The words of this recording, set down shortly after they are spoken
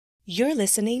You're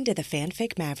listening to the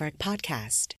Fanfic Maverick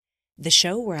podcast, the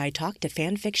show where I talk to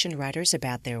fanfiction writers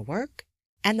about their work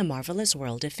and the marvelous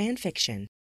world of fanfiction.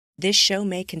 This show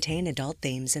may contain adult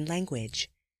themes and language.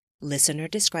 Listener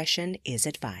discretion is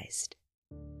advised.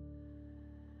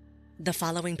 The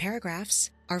following paragraphs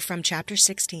are from Chapter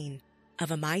 16 of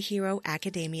a My Hero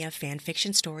Academia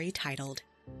fanfiction story titled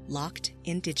Locked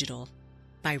in Digital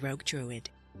by RogueDruid.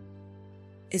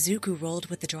 Izuku rolled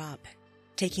with the drop,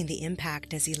 taking the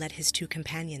impact as he let his two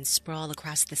companions sprawl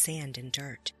across the sand and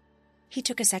dirt. He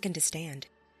took a second to stand,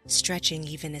 stretching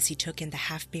even as he took in the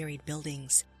half-buried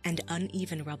buildings and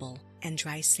uneven rubble and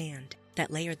dry sand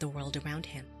that layered the world around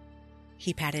him.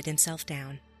 He patted himself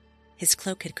down. His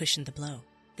cloak had cushioned the blow,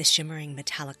 the shimmering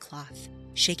metallic cloth,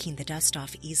 shaking the dust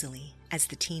off easily as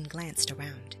the teen glanced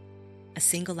around. A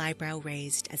single eyebrow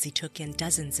raised as he took in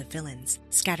dozens of villains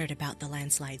scattered about the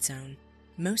landslide zone,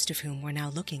 most of whom were now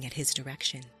looking at his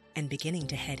direction and beginning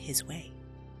to head his way.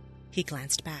 He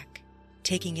glanced back,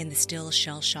 taking in the still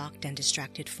shell-shocked and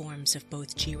distracted forms of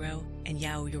both Jiro and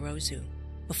Yaoyorozu,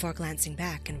 before glancing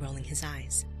back and rolling his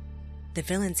eyes. The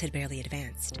villains had barely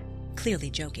advanced,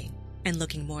 clearly joking, and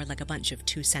looking more like a bunch of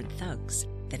 2-cent thugs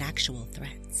than actual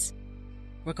threats.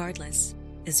 Regardless,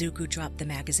 Izuku dropped the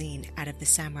magazine out of the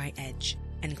samurai edge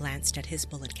and glanced at his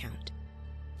bullet count.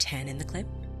 10 in the clip,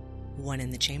 1 in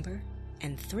the chamber,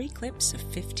 and 3 clips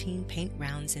of 15 paint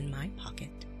rounds in my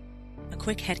pocket. A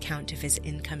quick head count of his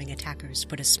incoming attackers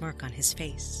put a smirk on his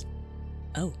face.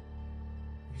 Oh,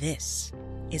 this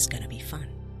is gonna be fun.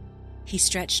 He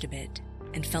stretched a bit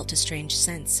and felt a strange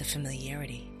sense of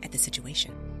familiarity at the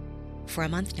situation. For a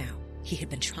month now, he had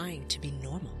been trying to be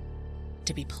normal,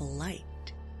 to be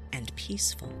polite and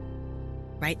peaceful.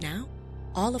 Right now,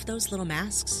 all of those little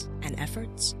masks and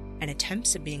efforts and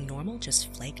attempts at being normal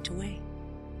just flaked away.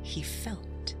 He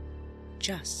felt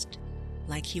just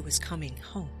like he was coming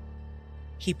home.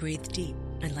 He breathed deep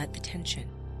and let the tension,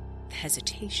 the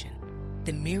hesitation,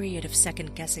 the myriad of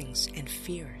second-guessings and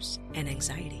fears and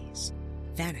anxieties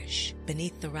vanish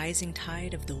beneath the rising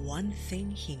tide of the one thing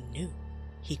he knew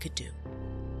he could do.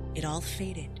 It all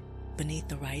faded beneath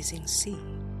the rising sea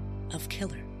of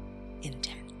killer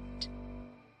intent.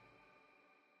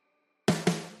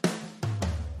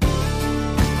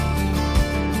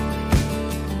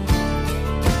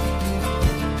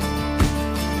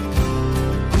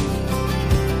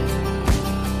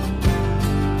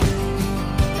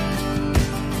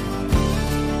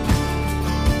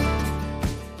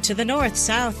 To the north,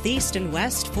 south, east, and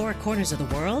west, 4 corners of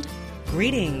the world,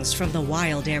 greetings from the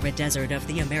wild, arid desert of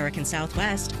the American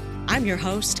Southwest. I'm your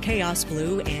host, Chaos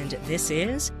Blue, and this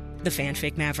is the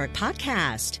Fanfic Maverick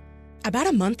podcast. About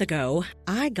a month ago,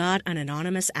 I got an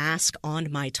anonymous ask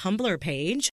on my Tumblr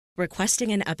page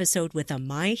requesting an episode with a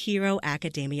My Hero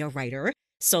Academia writer,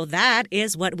 so that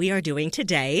is what we are doing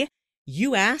today.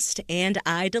 You asked, and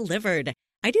I delivered.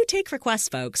 I do take requests,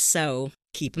 folks, so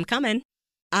keep them coming.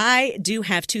 I do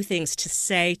have 2 things to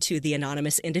say to the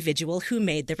anonymous individual who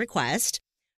made the request.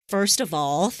 First of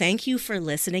all, thank you for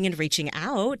listening and reaching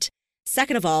out.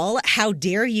 Second of all, how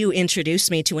dare you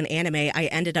introduce me to an anime I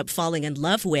ended up falling in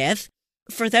love with?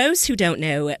 For those who don't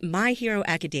know, My Hero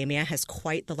Academia has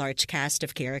quite the large cast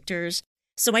of characters,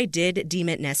 so I did deem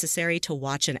it necessary to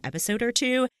watch an episode or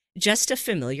 2 just to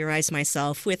familiarize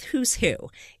myself with who's who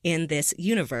in this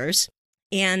universe.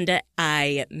 And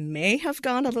I may have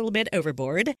gone a little bit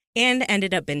overboard and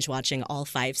ended up binge-watching all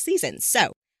 5 seasons.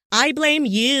 So I blame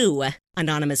you,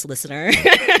 anonymous listener.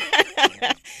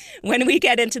 When we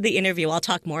get into the interview, I'll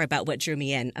talk more about what drew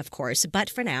me in, of course. But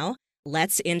for now,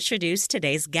 let's introduce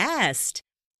today's guest.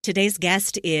 Today's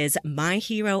guest is My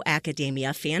Hero Academia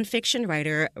fanfiction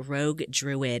writer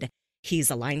RogueDruid. He's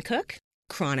a line cook,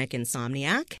 chronic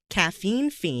insomniac, caffeine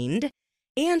fiend,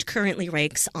 and currently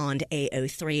ranks on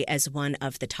AO3 as one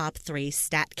of the top 3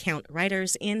 stat count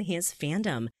writers in his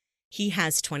fandom. He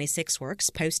has 26 works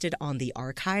posted on the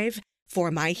archive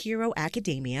for My Hero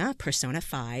Academia, Persona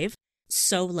 5,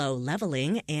 Solo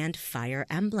Leveling, and Fire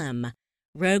Emblem.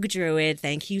 RogueDruid,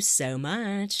 thank you so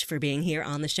much for being here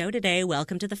on the show today.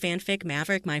 Welcome to the Fanfic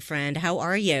Maverick, my friend. How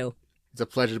are you? It's a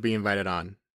pleasure to be invited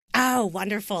on. Oh,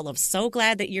 wonderful. I'm so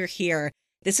glad that you're here.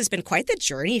 This has been quite the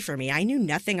journey for me. I knew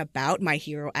nothing about My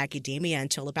Hero Academia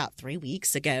until about 3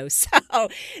 weeks ago. So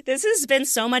this has been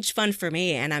so much fun for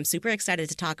me, and I'm super excited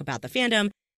to talk about the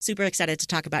fandom, super excited to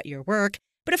talk about your work.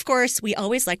 But of course, we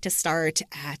always like to start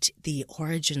at the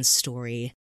origin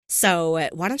story. So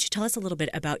why don't you tell us a little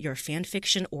bit about your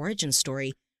fanfiction origin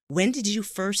story? When did you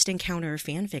first encounter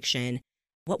fanfiction?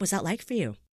 What was that like for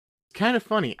you? Kind of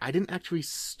funny. I didn't actually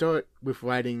start with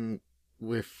writing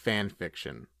with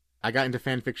fanfiction. I got into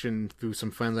fanfiction through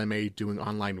some friends I made doing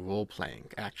online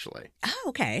role-playing, actually. Oh,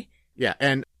 okay. Yeah,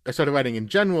 and I started writing in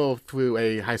general through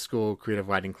a high school creative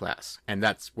writing class, and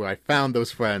that's where I found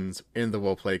those friends in the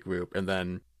role-play group, and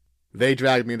then they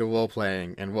dragged me to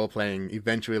role-playing, and role-playing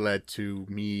eventually led to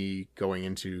me going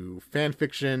into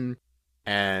fanfiction,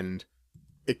 and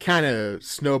it kind of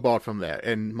snowballed from there.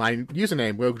 And my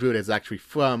username, RogueDruid, is actually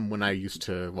from when I used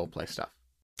to roleplay stuff.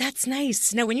 That's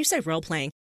nice. Now, when you say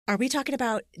role-playing, are we talking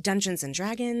about Dungeons and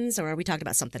Dragons, or are we talking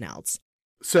about something else?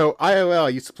 So, IRL, I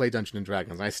used to play Dungeons and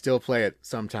Dragons. I still play it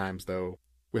sometimes, though,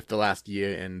 with the last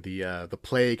year and the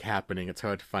plague happening, it's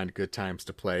hard to find good times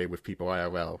to play with people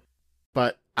IRL.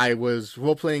 But I was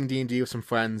role-playing D&D with some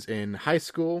friends in high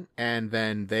school, and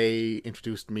then they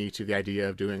introduced me to the idea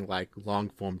of doing, like,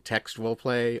 long-form text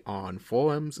roleplay on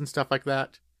forums and stuff like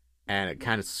that, and it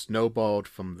kind of snowballed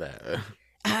from there.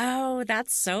 Oh,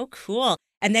 that's so cool.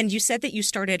 And then you said that you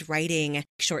started writing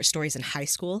short stories in high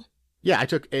school? Yeah, I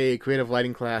took a creative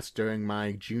writing class during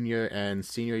my junior and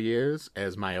senior years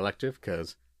as my elective,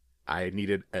 because I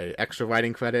needed an extra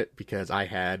writing credit because I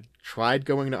had tried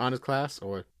going to honors class,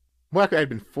 or more likely, I'd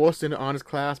been forced into honors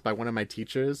class by one of my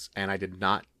teachers, and I did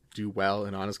not do well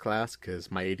in honors class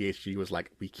because my ADHD was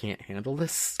like, we can't handle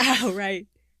this. Oh, right.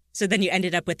 So then you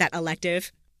ended up with that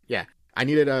elective? Yeah. I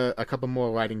needed a couple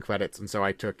more writing credits, and so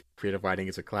I took creative writing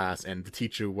as a class, and the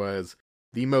teacher was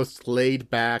the most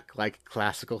laid-back, like,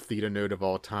 classical theater nerd of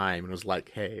all time, and was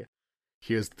like, hey,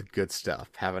 here's the good stuff.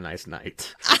 Have a nice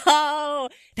night. Oh,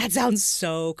 that sounds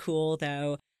so cool,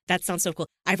 though. That sounds so cool.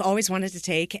 I've always wanted to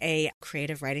take a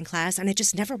creative writing class, and it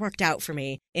just never worked out for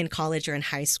me in college or in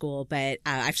high school. But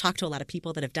I've talked to a lot of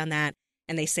people that have done that,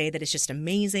 and they say that it's just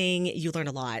amazing. You learn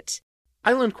a lot.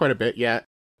 I learned quite a bit, yeah.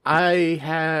 I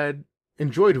had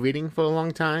enjoyed reading for a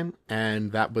long time,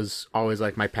 and that was always,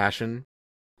 like, my passion.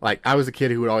 Like, I was a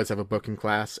kid who would always have a book in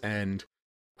class, and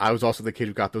I was also the kid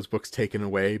who got those books taken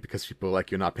away because people were like,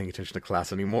 you're not paying attention to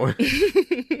class anymore.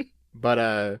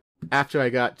 But, after I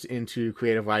got into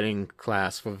creative writing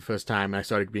class for the first time, I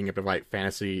started being able to write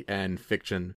fantasy and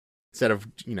fiction instead of,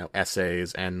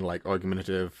 essays and, like,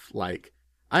 argumentative, like,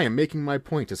 I am making my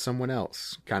point to someone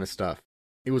else kind of stuff.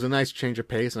 It was a nice change of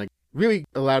pace, and it really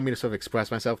allowed me to sort of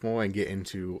express myself more and get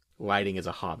into writing as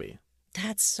a hobby.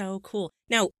 That's so cool.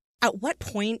 Now, at what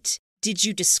point did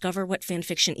you discover what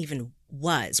fanfiction even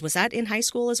was? Was that in high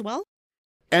school as well?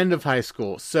 End of high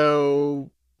school.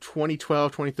 So,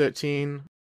 2012, 2013...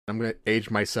 I'm going to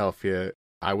age myself here.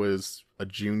 I was a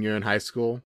junior in high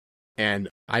school, and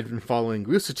I'd been following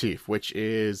Rooster Teeth, which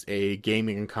is a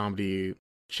gaming and comedy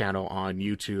channel on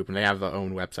YouTube, and they have their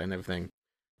own website and everything.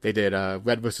 They did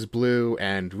Red vs. Blue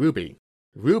and Ruby.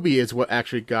 Ruby is what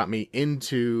actually got me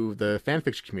into the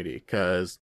fanfiction community,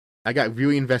 because I got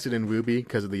really invested in Ruby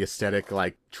because of the aesthetic,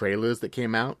 like, trailers that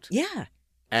came out. Yeah.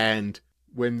 And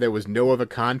when there was no other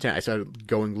content, I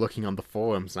started looking on the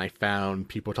forums, and I found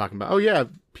people talking about, oh yeah,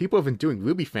 people have been doing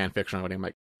Ruby fanfiction already. I'm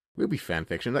like, Ruby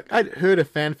fanfiction? Like, I'd heard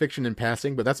of fanfiction in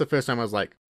passing, but that's the first time I was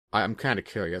like, I'm kind of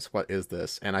curious, what is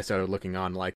this? And I started looking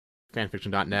on, like,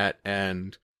 fanfiction.net,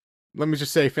 and let me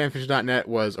just say, fanfiction.net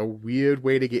was a weird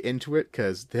way to get into it,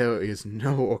 because there is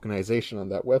no organization on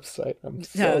that website.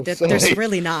 There's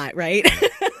really not, right?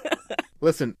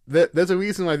 Listen, there's a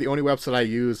reason why the only website I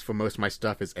use for most of my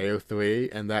stuff is AO3,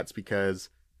 and that's because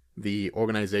the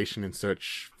organization and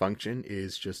search function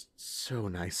is just so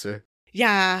nicer.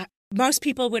 Yeah, most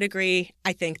people would agree.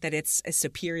 I think that it's a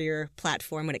superior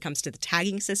platform when it comes to the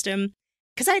tagging system.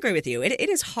 Because I agree with you. It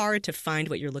is hard to find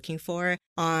what you're looking for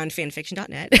on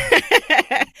fanfiction.net.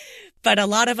 But a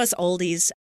lot of us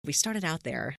oldies, we started out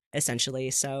there,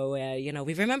 essentially. So,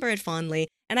 we remember it fondly.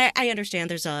 And I understand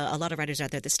there's a lot of writers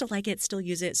out there that still like it, still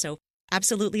use it. So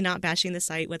absolutely not bashing the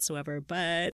site whatsoever.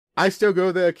 But I still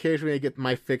go there occasionally to get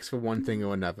my fix for one thing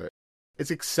or another. It's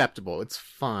acceptable. It's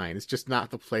fine. It's just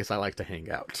not the place I like to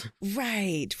hang out.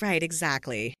 Right.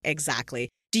 Exactly.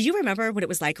 Do you remember what it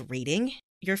was like reading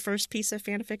your first piece of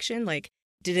fan fiction? Like,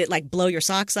 did it, like, blow your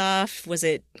socks off? Was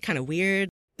it kind of weird?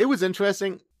 It was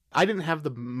interesting. I didn't have the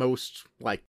most,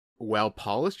 like,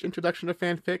 well-polished introduction to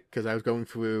fanfic, because I was going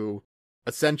through,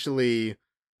 essentially,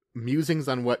 musings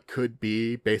on what could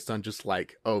be based on just,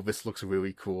 like, oh, this looks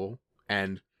really cool.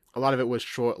 And a lot of it was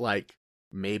short, like,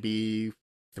 maybe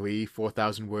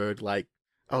 3,000-4,000 word, like,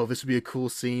 oh, this would be a cool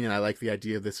scene, and I like the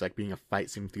idea of this, like, being a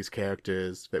fight scene with these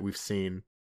characters that we've seen,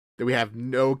 that we have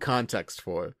no context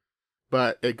for.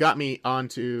 But it got me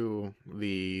onto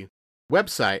the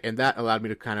website, and that allowed me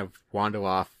to kind of wander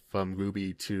off from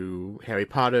Ruby to Harry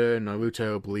Potter,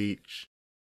 Naruto, Bleach,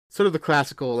 sort of the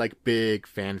classical, like, big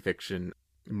fan fiction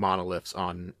monoliths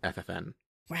on FFN.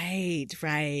 Right,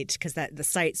 right. Because the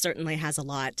site certainly has a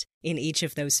lot in each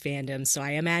of those fandoms. So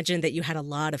I imagine that you had a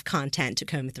lot of content to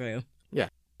comb through. Yeah.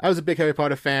 I was a big Harry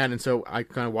Potter fan, and so I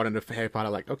kind of wanted to Harry Potter,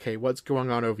 like, okay, what's going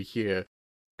on over here?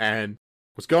 And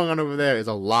what's going on over there is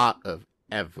a lot of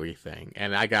everything.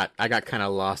 And I got kind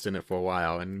of lost in it for a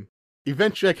while, and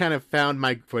eventually I kind of found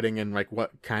my footing in, like,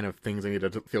 what kind of things I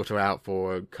needed to filter out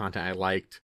for content I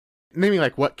liked. Maybe,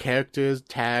 like, what characters,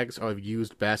 tags are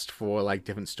used best for, like,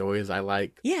 different stories I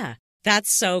like. Yeah,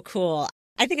 that's so cool.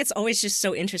 I think it's always just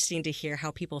so interesting to hear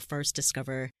how people first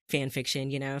discover fan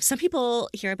fiction. You know, some people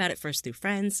hear about it first through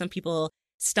friends. Some people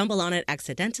stumble on it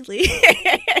accidentally.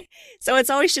 So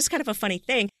it's always just kind of a funny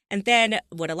thing. And then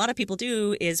what a lot of people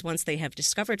do is once they have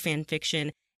discovered fan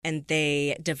fiction and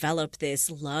they develop this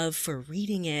love for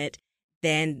reading it,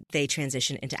 then they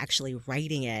transition into actually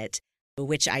writing it,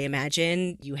 which I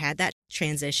imagine you had that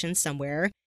transition somewhere.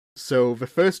 So the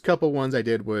first couple ones I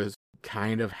did was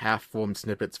kind of half-formed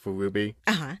snippets for Ruby.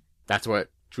 Uh-huh. That's what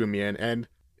drew me in. And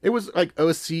it was like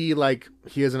OC, like,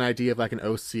 here's an idea of like an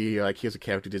OC, or like, here's a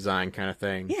character design kind of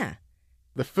thing. Yeah.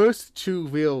 The first two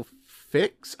real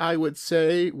fics, I would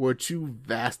say, were two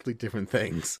vastly different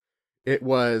things. It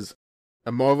was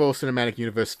a Marvel Cinematic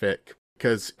Universe fic,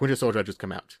 because Winter Soldier had just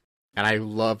come out. And I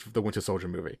loved the Winter Soldier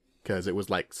movie, because it was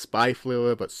like spy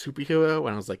thriller, but superhero, and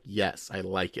I was like, yes, I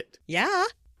like it. Yeah.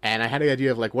 And I had the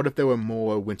idea of, like, what if there were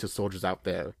more Winter Soldiers out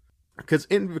there? Because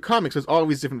in the comics, there's all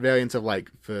these different variants of, like,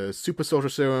 the Super Soldier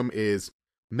Serum is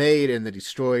made and then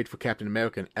destroyed for Captain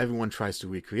America, and everyone tries to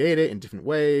recreate it in different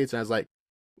ways. And I was like,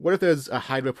 what if there's a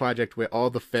Hydra project where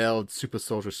all the failed Super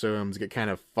Soldier Serums get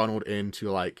kind of funneled into,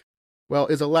 like, well,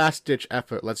 as a last-ditch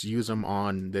effort, let's use them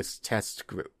on this test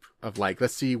group of, like,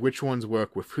 let's see which ones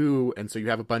work with who. And so you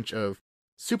have a bunch of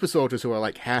super soldiers who are,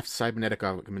 like, half cybernetic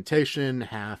augmentation,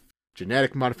 half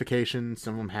genetic modification.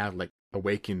 Some of them have, like,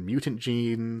 awakened mutant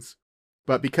genes.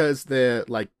 But because they're,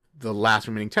 like, the last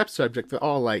remaining test subject, they're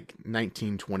all, like,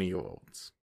 19,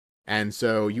 20-year-olds. And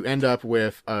so you end up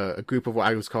with a group of what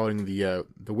I was calling the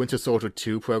Winter Soldier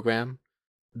 2 program.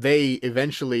 They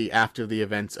eventually, after the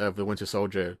events of the Winter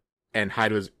Soldier and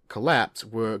Hydra's collapse,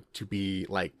 were to be,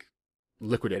 like,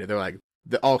 liquidated. They're like,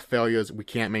 they're all failures. We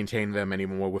can't maintain them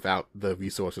anymore without the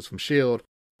resources from S.H.I.E.L.D.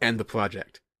 and the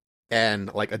project.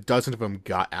 And, like, a dozen of them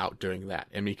got out during that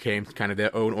and became kind of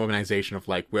their own organization of,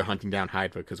 like, we're hunting down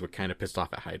Hydra because we're kind of pissed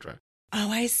off at Hydra. Oh,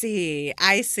 I see.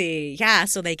 I see. Yeah,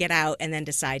 so they get out and then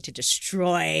decide to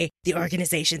destroy the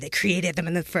organization that created them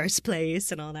in the first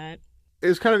place and all that. It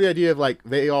was kind of the idea of, like,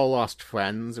 they all lost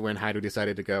friends when Hydra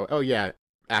decided to go, oh, yeah,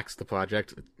 axe the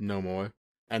project, no more.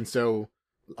 And so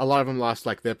a lot of them lost,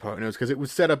 like, their partners because it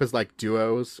was set up as, like,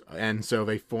 duos, and so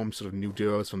they formed sort of new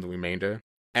duos from the remainder.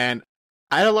 And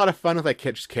I had a lot of fun with, like,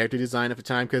 just character design at the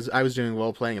time, because I was doing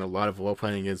role-playing, and a lot of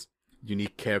role-playing is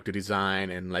unique character design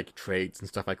and, like, traits and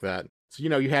stuff like that. So, you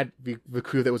know, you had the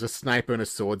crew that was a sniper and a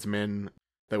swordsman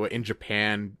that were in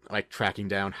Japan, like, tracking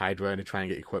down Hydra to try and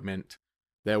get equipment.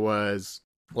 There was,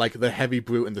 like, the heavy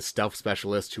brute and the stealth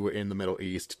specialist who were in the Middle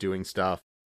East doing stuff.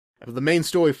 And the main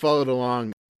story followed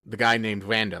along the guy named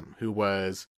Random, who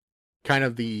was kind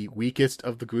of the weakest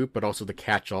of the group, but also the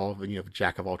catch-all, you know,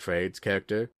 jack-of-all-trades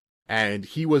character. And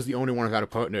he was the only one without a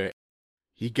partner.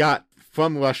 He got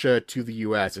from Russia to the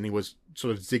US, and he was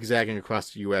sort of zigzagging across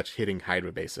the US, hitting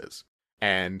Hydra bases.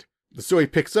 And the story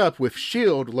picks up with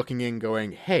S.H.I.E.L.D. looking in,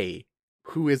 going, hey,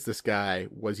 who is this guy?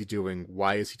 What is he doing?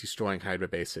 Why is he destroying Hydra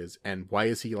bases? And why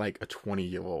is he, like, a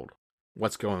 20-year-old?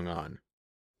 What's going on?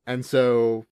 And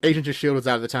so Agent of S.H.I.E.L.D. was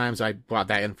out at the time, so I brought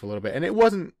that in for a little bit. And it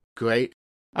wasn't great.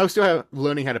 I was still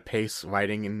learning how to pace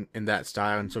writing in that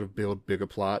style and sort of build bigger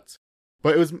plots.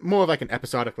 But it was more of like an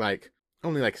episodic, like,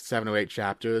 only like 7 or 8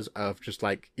 chapters of just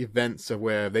like events of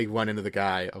where they run into the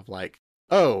guy of like,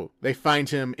 oh, they find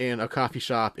him in a coffee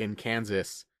shop in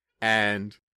Kansas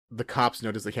and the cops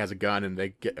notice that he has a gun and they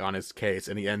get on his case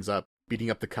and he ends up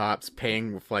beating up the cops,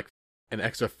 paying with like an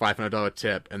extra $500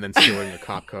 tip and then stealing a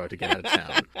cop car to get out of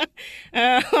town.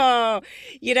 Oh,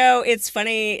 you know, it's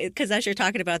funny because as you're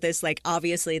talking about this, like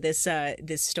obviously this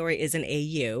story is an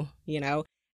AU, you know,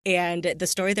 and the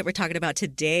story that we're talking about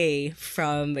today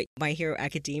from My Hero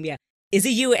Academia is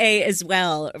a UA as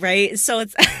well, right? So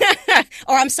it's,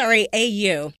 or I'm sorry,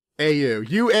 AU. AU.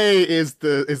 UA is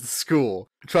the school.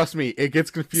 Trust me, it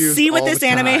gets confused. See what all this the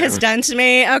time. anime has done to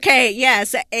me? Okay,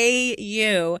 yes,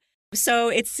 AU. So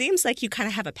it seems like you kind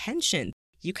of have a penchant.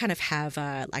 You kind of have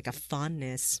like a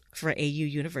fondness for AU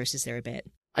universes there a bit.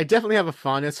 I definitely have a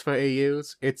fondness for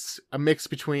AUs. It's a mix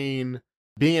between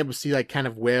being able to see like kind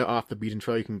of where off the beaten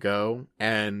trail you can go,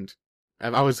 and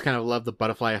I've always kind of loved the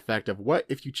butterfly effect of what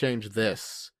if you change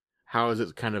this? How does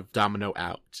it kind of domino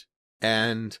out?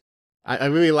 And I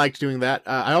really liked doing that.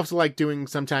 I also like doing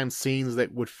sometimes scenes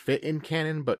that would fit in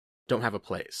canon but don't have a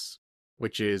place,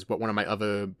 which is what one of my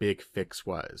other big fics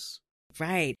was.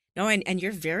 Right. No, and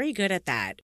you're very good at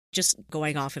that. Just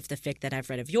going off of the fic that I've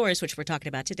read of yours, which we're talking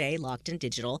about today, Locked in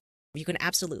Digital, you can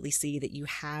absolutely see that you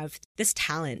have this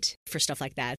talent for stuff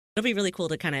like that. It'll be really cool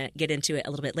to kind of get into it a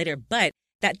little bit later, but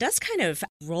that does kind of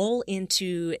roll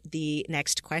into the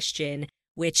next question,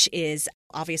 which is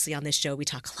obviously on this show, we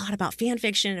talk a lot about fan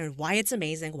fiction and why it's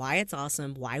amazing, why it's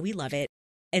awesome, why we love it.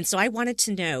 And so I wanted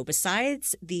to know,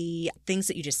 besides the things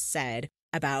that you just said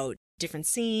about different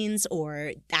scenes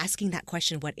or asking that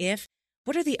question, what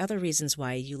are the other reasons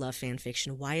why you love fan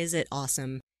fiction? Why is it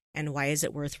awesome? And why is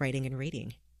it worth writing and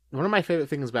reading? One of my favorite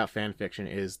things about fan fiction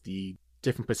is the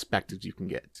different perspectives you can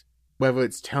get. Whether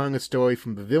it's telling a story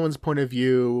from the villain's point of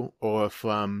view or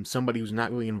from somebody who's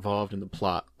not really involved in the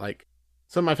plot. Like,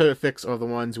 some of my favorite fics are the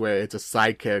ones where it's a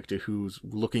side character who's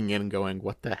looking in and going,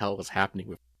 what the hell is happening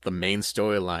with the main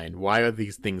storyline? Why are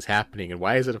these things happening and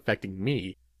why is it affecting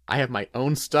me? I have my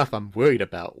own stuff I'm worried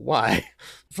about. Why?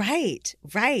 Right,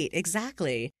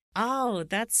 exactly. Oh,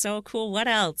 that's so cool. What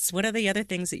else? What are the other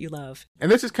things that you love?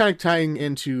 And this is kind of tying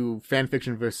into fan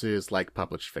fiction versus like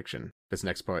published fiction. This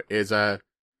next part is a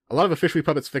lot of officially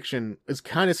published fiction is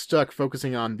kind of stuck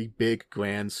focusing on the big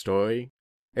grand story.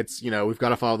 It's, we've got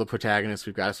to follow the protagonist,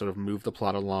 we've got to sort of move the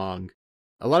plot along.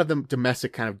 A lot of the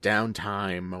domestic kind of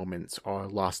downtime moments are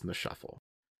lost in the shuffle.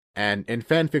 And in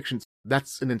fan fiction,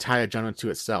 that's an entire genre to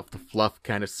itself. The fluff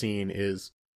kind of scene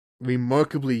is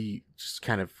remarkably just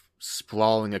kind of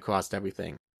sprawling across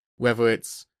everything. Whether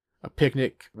it's a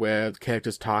picnic where the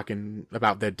characters talking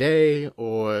about their day,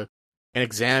 or an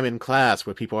exam in class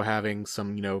where people are having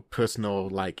some,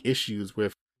 personal, issues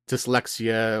with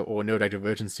dyslexia or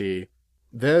neurodivergency.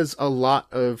 There's a lot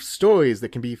of stories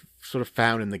that can be sort of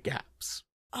found in the gaps.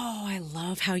 Oh, I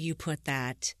love how you put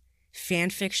that. Fan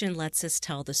fiction lets us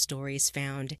tell the stories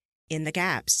found in the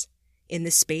gaps, in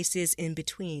the spaces in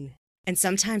between. And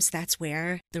sometimes that's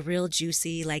where the real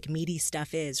juicy, meaty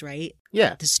stuff is, right?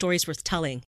 Yeah. The story's worth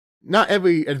telling. Not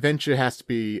every adventure has to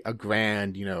be a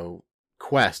grand,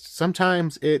 quest.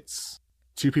 Sometimes it's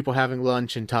two people having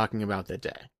lunch and talking about their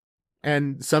day.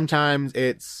 And sometimes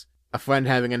it's a friend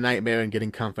having a nightmare and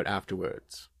getting comfort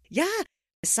afterwards. Yeah.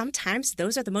 Sometimes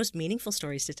those are the most meaningful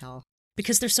stories to tell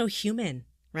because they're so human,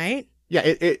 right? Yeah,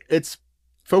 it's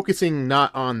focusing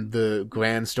not on the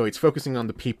grand story, it's focusing on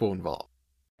the people involved.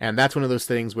 And that's one of those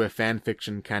things where fan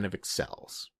fiction kind of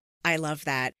excels. I love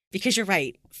that because you're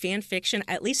right. Fan fiction,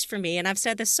 at least for me, and I've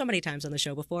said this so many times on the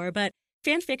show before, but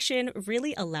fan fiction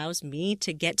really allows me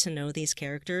to get to know these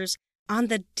characters on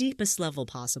the deepest level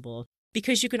possible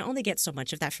because you can only get so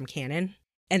much of that from canon.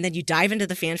 And then you dive into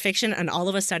the fan fiction and all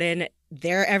of a sudden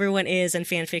there everyone is in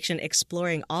fan fiction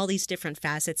exploring all these different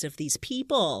facets of these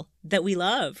people that we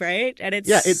love, right? And it's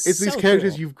it's so these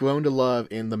characters cool. You've grown to love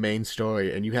in the main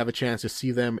story and you have a chance to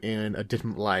see them in a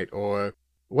different light. Or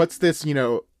what's this,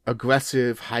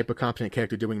 aggressive, hyper-competent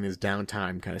character doing in his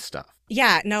downtime kind of stuff.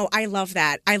 Yeah, no, I love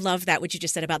that. I love that what you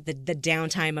just said about the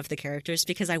downtime of the characters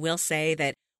because I will say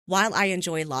that while I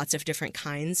enjoy lots of different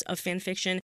kinds of fan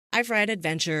fiction, I've read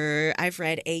adventure, I've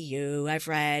read AU, I've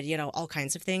read, all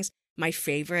kinds of things. My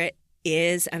favorite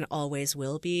is and always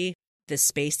will be the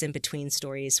space in between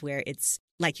stories where it's,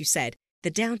 like you said,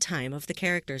 the downtime of the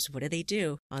characters. What do they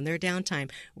do on their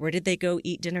downtime? Where did they go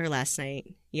eat dinner last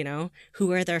night?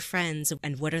 Who are their friends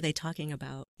and what are they talking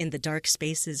about in the dark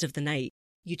spaces of the night?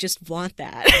 You just want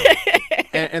that.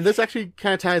 and this actually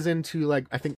kind of ties into,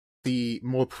 I think the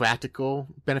more practical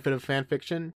benefit of fan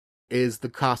fiction is the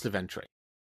cost of entry.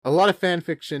 A lot of fan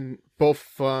fiction, both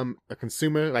from a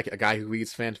consumer, like a guy who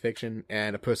reads fan fiction,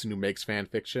 and a person who makes fan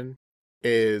fiction,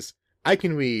 is I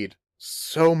can read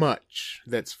so much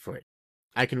that's free.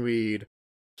 I can read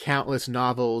countless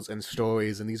novels and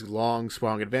stories and these long,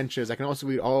 sprawling adventures. I can also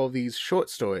read all of these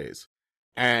short stories.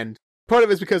 And part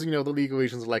of it is because, the legal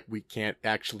reasons are we can't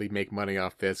actually make money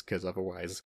off this because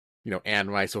otherwise, Anne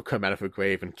Rice will come out of her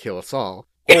grave and kill us all.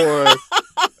 Or,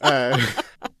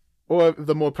 or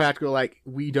the more practical,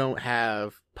 we don't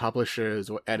have publishers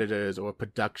or editors or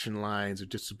production lines or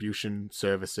distribution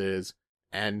services.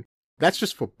 And that's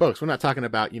just for books. We're not talking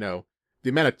about, the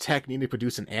amount of tech needed to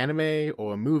produce an anime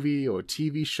or a movie or a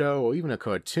TV show or even a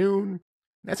cartoon.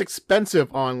 That's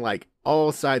expensive on,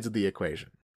 all sides of the equation.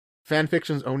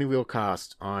 Fanfiction's only real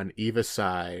cost on either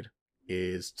side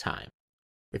is time.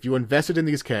 If you invested in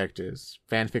these characters,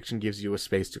 fanfiction gives you a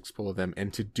space to explore them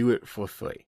and to do it for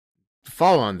free. To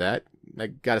follow on that, I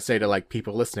gotta say to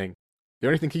people listening, the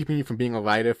only thing keeping you from being a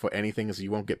writer for anything is you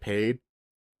won't get paid.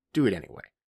 Do it anyway.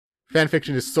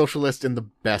 Fanfiction is socialist in the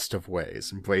best of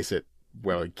ways. Embrace it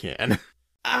where you can.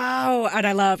 Oh, and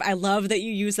I love that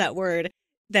you use that word,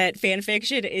 that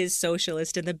fanfiction is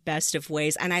socialist in the best of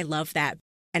ways. And I love that.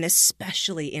 And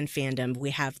especially in fandom,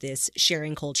 we have this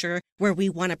sharing culture where we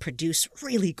want to produce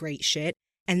really great shit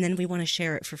and then we want to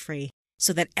share it for free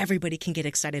so that everybody can get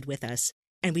excited with us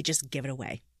and we just give it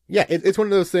away. Yeah, it's one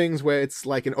of those things where it's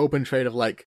like an open trade of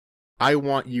like, I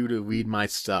want you to read my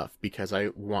stuff because I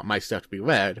want my stuff to be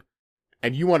read.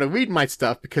 And you want to read my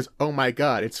stuff because, oh my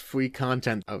god, it's free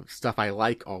content of stuff I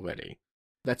like already.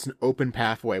 That's an open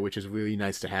pathway, which is really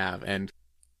nice to have. And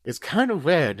it's kind of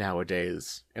rare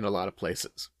nowadays in a lot of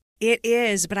places. It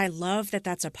is, but I love that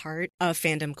that's a part of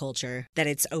fandom culture, that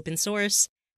it's open source.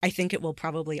 I think it will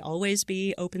probably always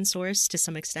be open source to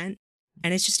some extent.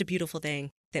 And it's just a beautiful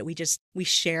thing that we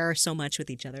share so much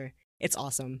with each other. It's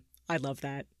awesome. I love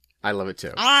that. I love it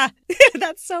too.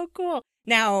 That's so cool.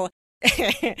 Now,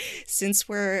 since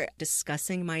we're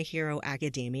discussing My Hero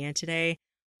Academia today,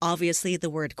 obviously the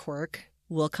word quirk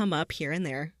will come up here and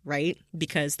there, right?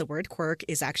 Because the word quirk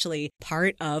is actually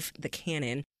part of the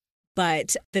canon.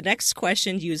 But the next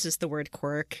question uses the word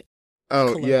quirk.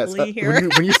 Oh, yes.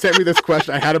 When you sent me this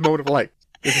question, I had a moment of like,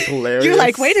 this is hilarious. You're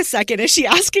like, wait a second, is she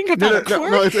asking about a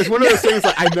quirk? No, it's one of those things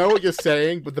like, I know what you're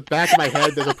saying, but the back of my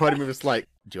head, there's a part of me that's like,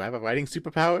 do I have a writing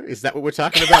superpower? Is that what we're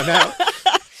talking about now?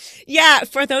 Yeah,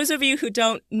 for those of you who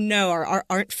don't know or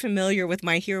aren't familiar with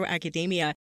My Hero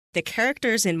Academia, the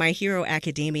characters in My Hero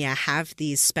Academia have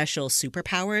these special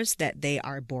superpowers that they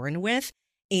are born with.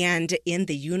 And in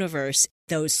the universe,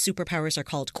 those superpowers are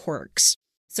called quirks.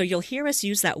 So you'll hear us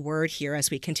use that word here as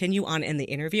we continue on in the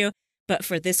interview. But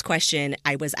for this question,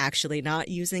 I was actually not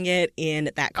using it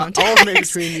in that context. I'll alternate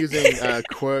between using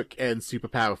quirk and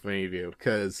superpower for any of you,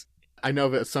 because I know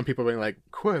that some people are being like,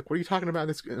 quirk, what are you talking about?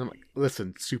 And I'm like,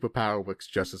 listen, superpower works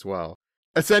just as well.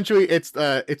 Essentially, it's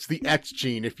the X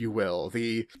gene, if you will.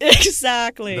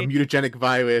 Exactly. The mutagenic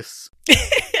virus.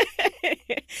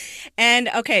 And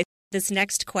okay, this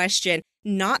next question,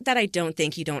 not that I don't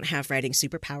think you don't have writing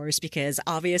superpowers, because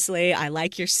obviously I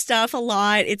like your stuff a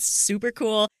lot. It's super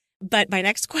cool. But my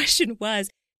next question was,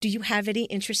 do you have any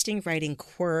interesting writing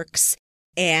quirks?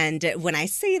 And when I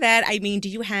say that, I mean, do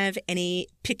you have any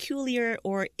peculiar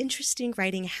or interesting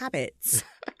writing habits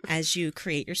as you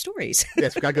create your stories?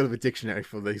 Yes, we gotta go to the dictionary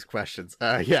for these questions.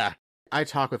 Yeah. I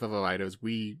talk with other writers.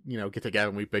 We, get together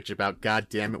and we bitch about, God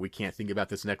damn it, we can't think about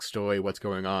this next story, what's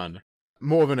going on.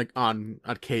 More than on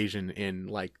occasion in,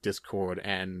 like, Discord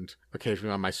and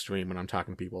occasionally on my stream when I'm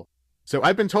talking to people. So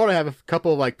I've been told I have a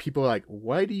couple of, like, people like,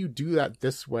 why do you do that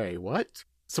this way? What?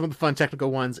 Some of the fun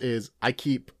technical ones is I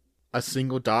keep a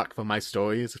single doc for my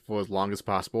stories for as long as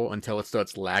possible until it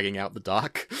starts lagging out the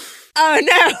doc. Oh,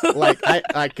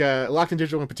 no! Locked in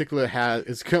Digital in particular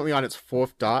is currently on its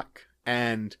 4th doc,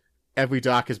 and every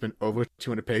doc has been over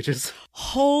 200 pages.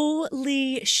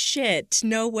 Holy shit.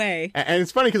 No way. And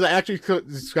it's funny because I actually could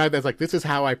describe it as like, this is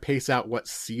how I pace out what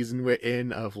season we're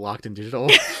in of Locked in Digital.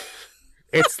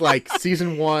 It's like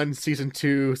season 1, season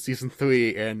 2, season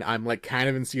 3, and I'm like kind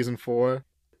of in season 4.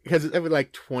 Because every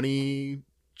like 20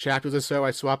 chapters or so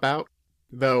I swap out.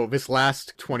 Though this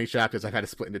last 20 chapters I've had to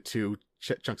split into 2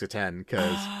 chunks of 10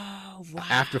 because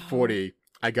after 40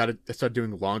 I started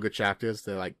doing longer chapters.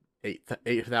 They're like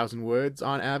 8,000 words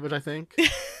on average, I think.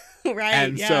 Right.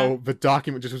 And so the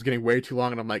document just was getting way too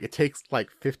long, and I'm like, it takes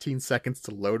like 15 seconds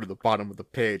to load to the bottom of the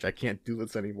page. I can't do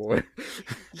this anymore.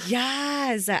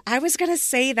 Yes, I was going to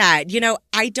say that.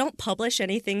 I don't publish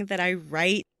anything that I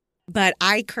write, but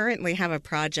I currently have a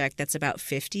project that's about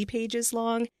 50 pages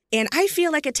long, and I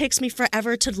feel like it takes me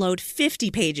forever to load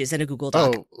 50 pages in a Google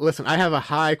Doc. Oh, listen, I have a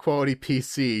high-quality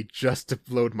PC just to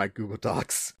load my Google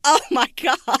Docs. Oh my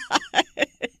god.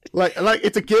 Like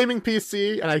it's a gaming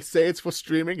PC, and I say it's for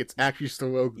streaming. It's actually still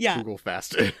load Google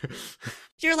faster.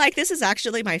 You're like, this is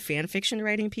actually my fanfiction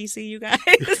writing PC, you guys.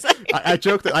 I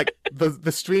joke that like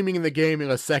the streaming and the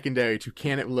gaming are secondary to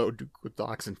can it load Google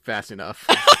Docs and fast enough.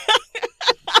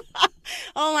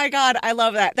 Oh my god, I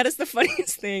love that. That is the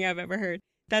funniest thing I've ever heard.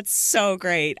 That's so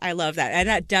great. I love that. And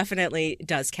that definitely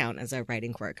does count as a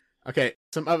writing quirk. Okay,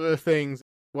 some other things.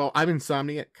 Well, I'm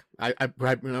insomniac. I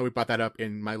we brought that up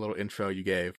in my little intro you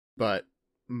gave. But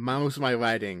most of my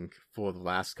writing for the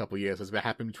last couple of years has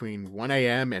happened between 1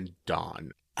 a.m. and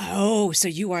dawn. Oh, so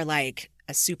you are like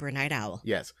a super night owl.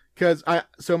 Yes, because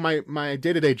my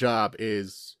day-to-day job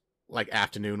is like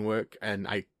afternoon work, and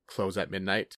I close at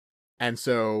midnight. And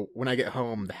so when I get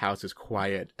home, the house is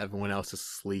quiet. Everyone else is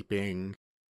sleeping.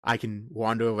 I can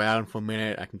wander around for a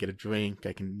minute. I can get a drink.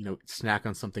 I can, snack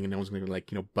on something and no one's going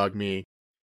to bug me.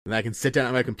 And I can sit down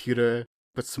at my computer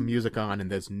put some music on and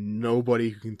there's nobody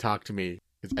who can talk to me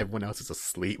because everyone else is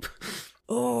asleep.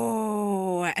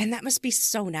 Oh, and that must be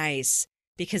so nice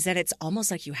because then it's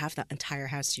almost like you have the entire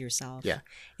house to yourself. Yeah.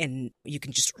 And you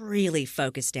can just really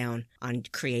focus down on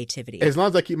creativity. As long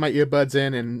as I keep my earbuds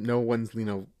in and no one's,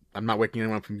 I'm not waking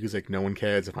anyone up from music, no one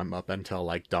cares if I'm up until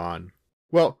like dawn.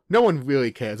 Well, no one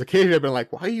really cares. Occasionally I've been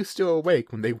like, why are you still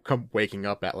awake? When they come waking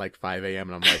up at like 5 a.m.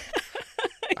 and I'm like,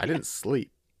 I didn't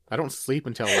sleep. I don't sleep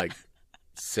until like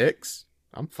 6.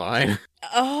 I'm fine.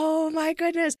 Oh my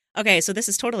goodness. Okay, so this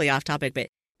is totally off topic, but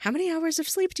how many hours of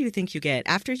sleep do you think you get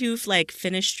after you've like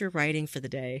finished your writing for the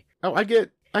day? Oh, I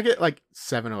get like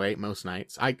 7 or 8 most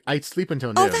nights. I sleep until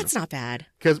noon. Oh, that's not bad.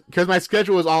 Because my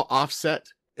schedule is all offset.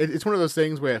 It's one of those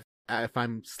things where if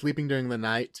I'm sleeping during the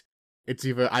night, it's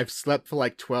either I've slept for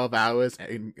like 12 hours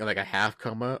in like a half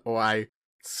coma, or I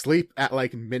sleep at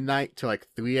like midnight to like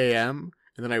 3 a.m.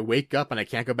 and then I wake up and I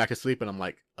can't go back to sleep and I'm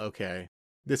like, okay,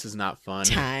 this is not fun.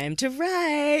 Time to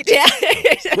write. Yeah.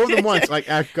 More than once, like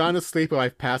I've gone to sleep or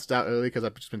I've passed out early because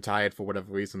I've just been tired for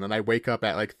whatever reason. Then I wake up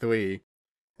at like 3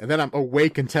 and then I'm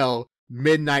awake until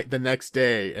midnight the next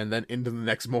day and then into the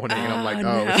next morning. And I'm like,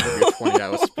 no. It's going to be a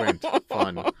 20-hour sprint.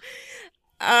 Fun.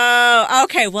 Oh,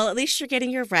 okay. Well, at least you're getting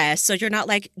your rest. So you're not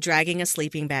like dragging a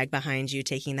sleeping bag behind you,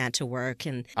 taking that to work.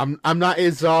 And I'm not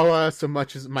Izawa so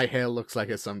much as my hair looks like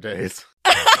it some days.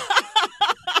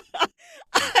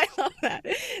 I love that.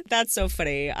 That's so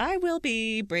funny. I will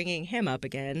be bringing him up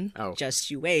again. Oh, just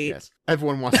you wait. Yes.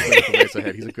 Everyone wants to play with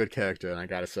Eraserhead. He's a good character, and I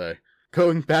gotta say.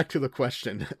 Going back to the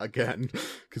question again,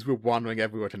 because we're wandering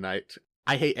everywhere tonight.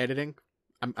 I hate editing.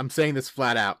 I'm saying this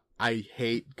flat out. I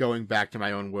hate going back to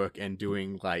my own work and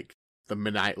doing, like, the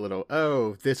midnight little,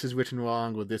 oh, this is written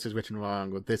wrong, or this is written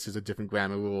wrong, or this is a different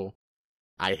grammar rule.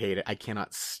 I hate it. I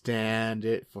cannot stand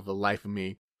it for the life of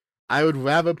me. I would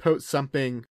rather post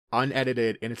something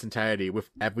unedited in its entirety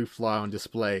with every flaw on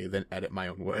display than edit my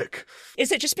own work.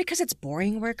 Is it just because it's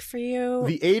boring work for you?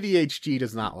 The ADHD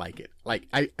does not like it. Like,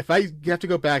 if I have to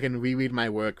go back and reread my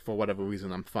work for whatever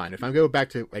reason, I'm fine. If I go back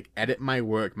to, like, edit my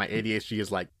work, my ADHD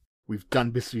is like, we've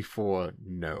done this before.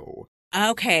 No.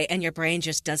 Okay, and your brain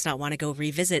just does not want to go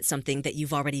revisit something that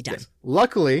you've already done. Yes.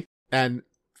 Luckily, and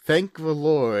thank the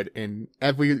Lord, in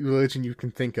every religion you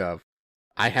can think of,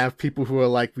 I have people who are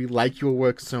like, we like your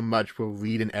work so much, we'll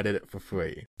read and edit it for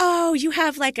free. Oh, you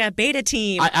have like a beta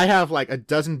team. I have like a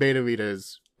dozen beta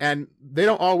readers, and they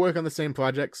don't all work on the same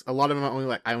projects. A lot of them are only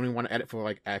like, I only want to edit for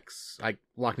like X, like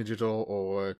Lock Digital,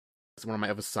 or it's one of my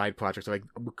other side projects. Like,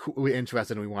 we're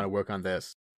interested and we want to work on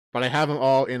this. But I have them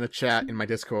all in a chat in my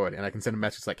Discord, and I can send a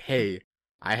message like, hey,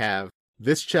 I have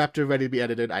this chapter ready to be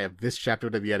edited, I have this chapter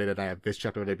to be edited, I have this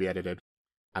chapter to be edited.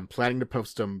 I'm planning to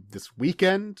post them this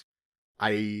weekend.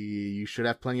 You should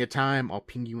have plenty of time. I'll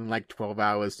ping you in like 12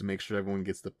 hours to make sure everyone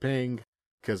gets the ping,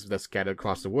 because they're scattered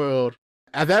across the world.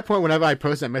 At that point, whenever I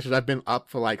post that message, I've been up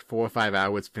for like 4 or 5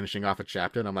 hours finishing off a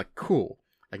chapter, and I'm like, cool,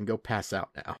 I can go pass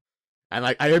out now. And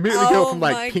like, I immediately go from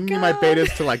like pinging my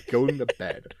betas to like going to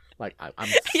bed. Like, I'm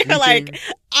sleeping. You're like,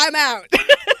 I'm out.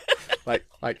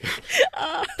 like,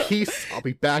 peace, I'll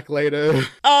be back later.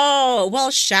 Oh,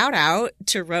 well, shout out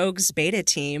to Rogue's beta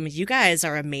team. You guys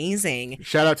are amazing.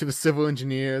 Shout out to the civil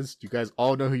engineers. You guys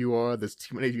all know who you are. There's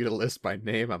too many of you to list by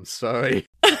name. I'm sorry.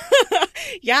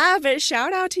 Yeah, but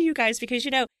shout out to you guys because,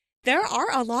 you know, there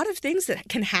are a lot of things that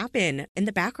can happen in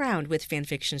the background with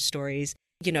fanfiction stories.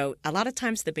 You know, a lot of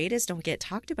times the betas don't get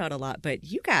talked about a lot, but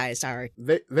you guys are.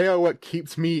 They are what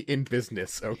keeps me in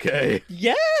business, okay?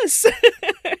 Yes.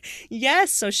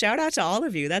 Yes. So shout out to all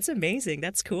of you. That's amazing.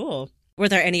 That's cool. Were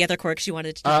there any other quirks you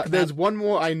wanted to talk about? There's one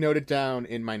more I noted down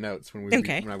in my notes when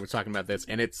I was talking about this,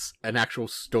 and it's an actual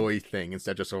story thing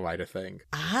instead of just a writer thing.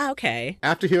 Ah, okay.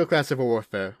 After Hero Class Civil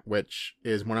Warfare, which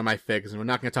is one of my figs, and we're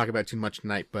not going to talk about it too much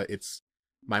tonight, but it's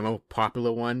my most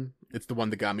popular one. It's the one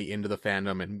that got me into the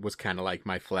fandom and was kind of like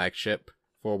my flagship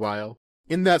for a while.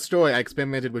 In that story, I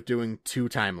experimented with doing 2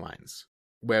 timelines,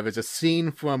 where there's a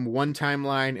scene from one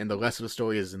timeline and the rest of the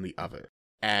story is in the other.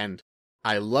 And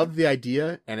I love the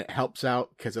idea, and it helps out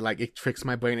because it tricks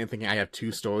my brain into thinking I have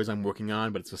 2 stories I'm working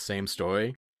on, but it's the same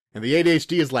story. And the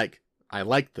ADHD is like, I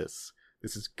like this.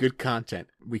 This is good content.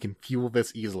 We can fuel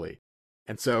this easily.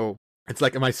 And so it's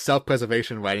like my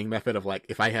self-preservation writing method of like,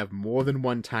 if I have more than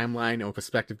one timeline or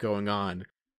perspective going on,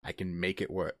 I can make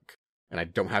it work. And I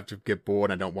don't have to get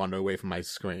bored. I don't wander away from my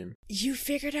screen. You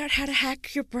figured out how to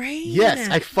hack your brain? Yes,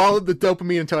 I followed the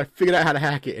dopamine until I figured out how to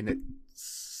hack it, and it's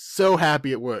so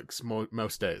happy it works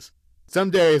most days.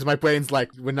 Some days my brain's like,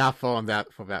 we're not following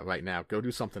that for that right now. Go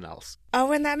do something else.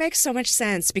 Oh, and that makes so much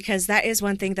sense because that is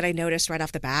one thing that I noticed right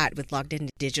off the bat with Logged In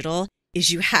Digital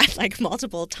is you had like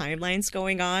multiple timelines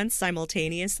going on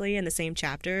simultaneously in the same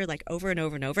chapter, like over and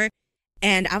over and over.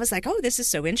 And I was like, oh, this is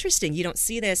so interesting. You don't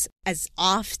see this as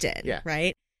often,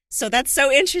 right? So that's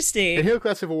so interesting. In Hero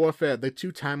Class Civil Warfare, the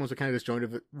two timelines were kind of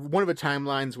disjointed. One of the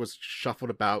timelines was shuffled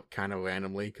about kind of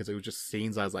randomly because it was just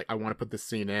scenes. I was like, I want to put this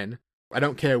scene in. I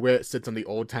don't care where it sits on the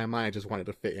old timeline. I just wanted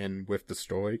to fit in with the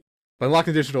story. But in Locked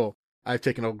in Digital, I've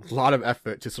taken a lot of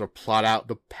effort to sort of plot out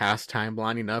the past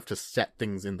timeline enough to set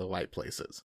things in the right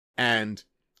places. And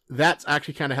that's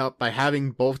actually kind of helped by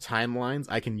having both timelines.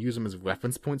 I can use them as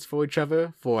reference points for each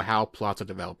other for how plots are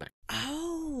developing.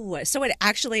 Oh, so it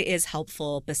actually is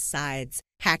helpful besides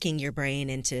hacking your brain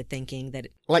into thinking that...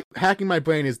 Like, hacking my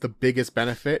brain is the biggest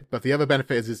benefit, but the other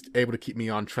benefit is it's able to keep me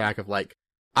on track of, like,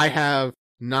 I have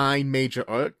 9 major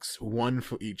arcs, 1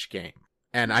 for each game.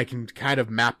 And I can kind of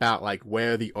map out, like,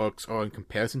 where the arcs are in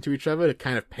comparison to each other to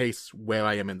kind of pace where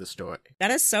I am in the story.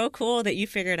 That is so cool that you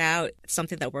figured out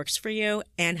something that works for you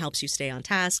and helps you stay on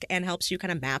task and helps you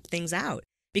kind of map things out.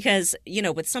 Because, you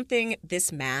know, with something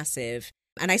this massive,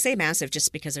 and I say massive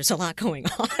just because there's a lot going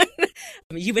on,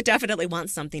 you would definitely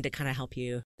want something to kind of help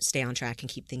you stay on track and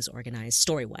keep things organized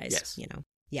story-wise. Yes. You know?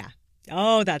 Yeah.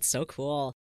 Oh, that's so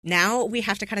cool. Now we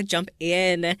have to kind of jump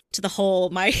in to the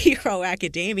whole My Hero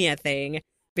Academia thing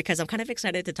because I'm kind of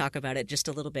excited to talk about it just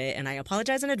a little bit. And I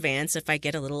apologize in advance if I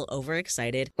get a little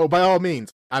overexcited. Oh, by all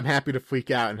means, I'm happy to freak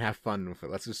out and have fun with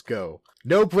it. Let's just go.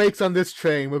 No brakes on this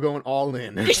train. We're going all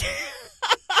in.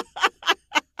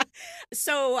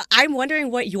 So I'm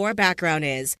wondering what your background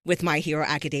is with My Hero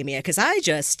Academia because I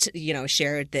just,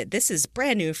 shared that this is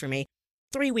brand new for me.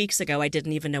 3 weeks ago, I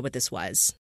didn't even know what this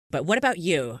was. But what about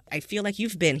you? I feel like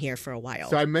you've been here for a while.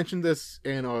 So I mentioned this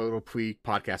in our little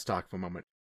pre-podcast talk for a moment,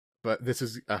 but this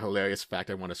is a hilarious fact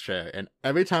I want to share. And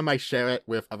every time I share it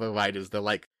with other writers, they're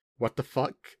like, what the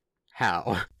fuck?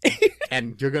 How?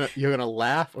 And you're gonna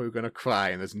laugh or you're gonna cry,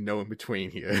 and there's no in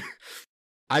between here.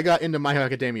 I got into My Hero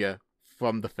Academia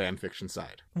from the fanfiction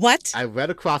side. What? I read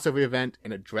a crossover event,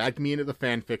 and it dragged me into the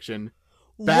fanfiction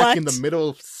back in the middle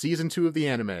of season 2 of the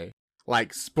anime,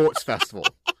 like sports festival.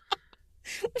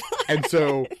 And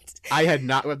so I had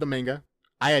not read the manga.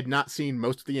 I had not seen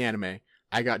most of the anime.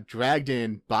 I got dragged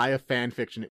in by a fan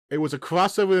fiction. It was a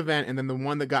crossover event, and then the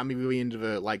one that got me really into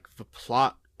the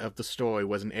plot of the story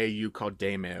was an AU called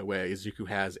Daymare, where Izuku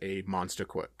has a monster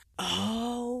quirk.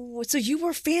 Oh, so you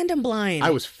were fandom blind. I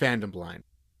was fandom blind.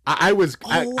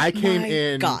 I came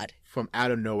in from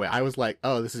out of nowhere. I was like,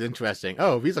 oh, this is interesting.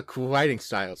 Oh, these are cool writing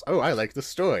styles. Oh, I like the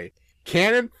story.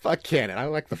 Canon? Fuck canon. I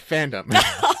like the fandom.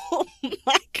 Oh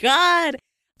my god.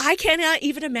 I cannot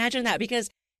even imagine that because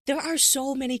there are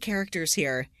so many characters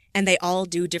here and they all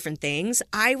do different things.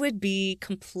 I would be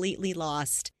completely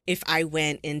lost if I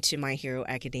went into My Hero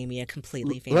Academia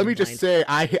completely fandom blind. Let me just say,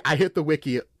 I hit the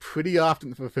wiki pretty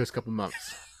often for the first couple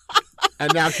months.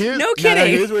 And now here's, no kidding. Now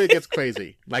here's where it gets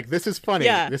crazy. Like, this is funny.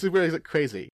 Yeah. This is where it gets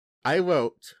crazy. I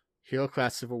wrote Hero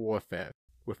Class Civil Warfare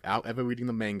without ever reading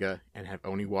the manga and have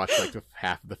only watched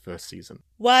half of the first season.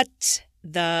 What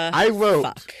the I wrote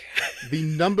fuck? The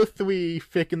number 3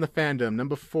 fic in the fandom,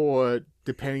 number 4,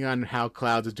 depending on how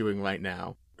Clouds is doing right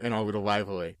now, in our little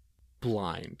rivalry,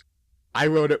 blind. I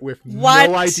wrote it with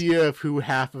no idea of who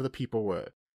half of the people were.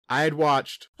 I had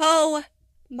watched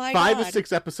my 5 God. or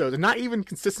 6 episodes, and not even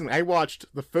consistently. I watched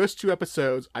the first 2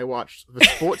 episodes, I watched the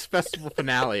sports festival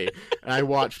finale, and I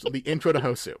watched the intro to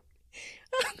Hosu.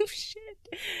 Oh, shit.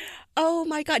 Oh,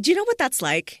 my God. Do you know what that's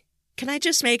like? Can I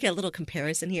just make a little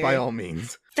comparison here? By all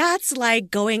means. That's like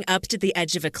going up to the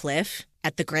edge of a cliff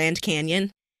at the Grand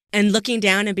Canyon and looking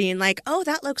down and being like, oh,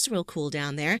 that looks real cool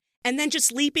down there. And then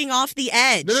just leaping off the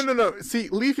edge. No. See,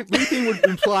 leaping would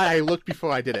imply I looked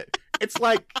before I did it. It's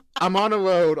like I'm on a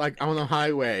road, like I'm on a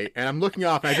highway, and I'm looking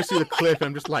off, and I just see the cliff, and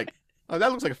I'm just like, oh,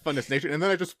 that looks like a fun destination. And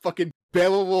then I just fucking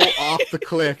barrel roll off the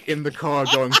cliff in the car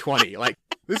going 20. Like,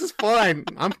 this is fine.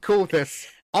 I'm cool with this.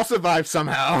 I'll survive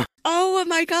somehow. Oh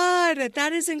my God,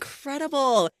 that is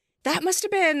incredible. That must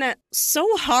have been so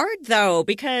hard, though,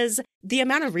 because the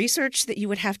amount of research that you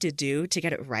would have to do to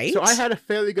get it right. So I had a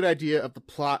fairly good idea of the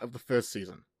plot of the first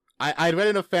season. I'd read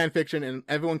enough fan fiction, and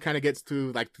everyone kind of gets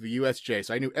to the USJ.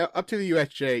 So I knew up to the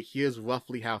USJ, here's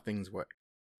roughly how things work.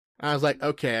 And I was like,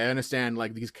 okay, I understand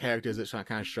these characters that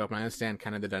kind of show up, and I understand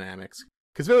kind of the dynamics.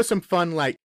 Because there was some fun,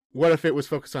 what if it was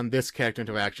focused on this character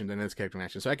interaction and this character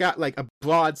interaction? So I got a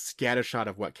broad scattershot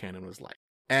of what canon was like.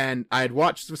 And I had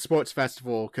watched the sports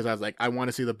festival because I was like, I want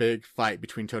to see the big fight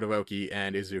between Todoroki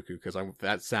and Izuku because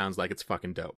that sounds like it's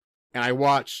fucking dope. And I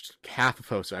watched half of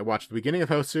Hosu. I watched the beginning of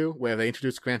Hosu where they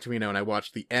introduced Gran Torino, and I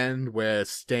watched the end where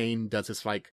Stain does his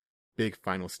big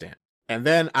final stand. And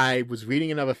then I was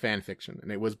reading another fan fiction,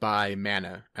 and it was by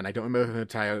Mana, and I don't remember her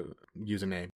entire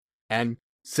username. And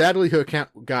sadly, her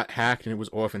account got hacked, and it was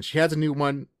orphaned. She has a new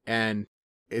one, and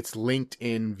it's linked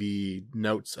in the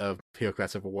notes of Hero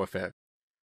Class Civil Warfare.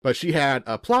 But she had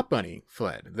a plot bunny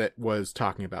thread that was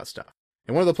talking about stuff.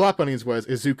 And one of the plot bunnies was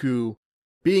Izuku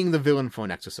being the villain for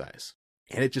an exercise.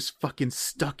 And it just fucking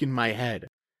stuck in my head.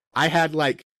 I had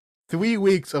 3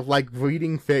 weeks of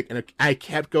reading fic, and I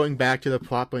kept going back to the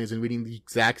plot bunnies and reading the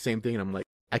exact same thing, and I'm like,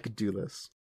 I could do this.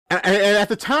 And at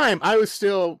the time, I was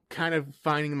still kind of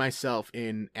finding myself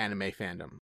in anime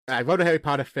fandom. I wrote a Harry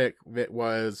Potter fic that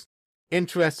was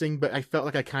interesting, but I felt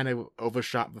like I kind of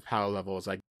overshot the power levels,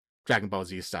 like Dragon Ball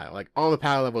Z style. All the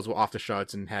power levels were off the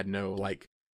charts and had no,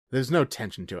 there's no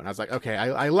tension to it. And I was like, okay,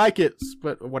 I like it,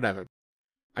 but whatever.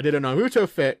 I did a Naruto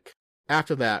fic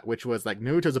after that, which was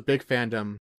Naruto's a big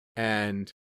fandom,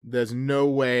 and there's no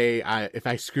way if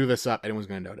I screw this up, anyone's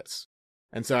going to notice.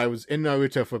 And so I was in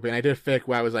Naruto for a bit, and I did a fic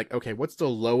where I was like, okay, what's the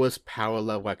lowest power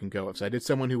level I can go with? So I did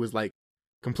someone who was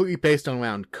completely based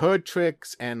around card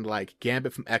tricks and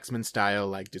Gambit from X-Men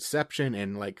style, deception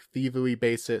and thievery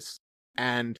basis.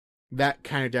 And that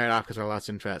kind of died off because I lost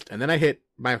interest. And then I hit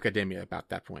My Academia about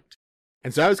that point.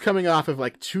 And so I was coming off of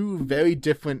 2 very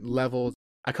different levels.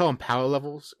 I call them power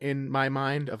levels in my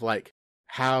mind of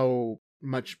how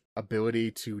much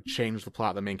ability to change the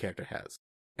plot the main character has.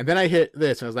 And then I hit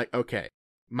this and I was like, okay,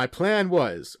 my plan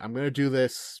was I'm going to do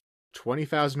this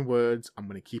 20,000 words. I'm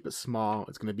going to keep it small.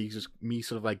 It's going to be just me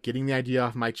sort of getting the idea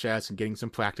off my chest and getting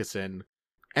some practice in.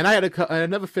 And I had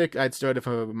another fic I'd started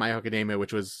for My Hero Academia,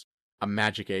 which was a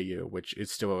Magic AU, which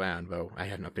is still around, though I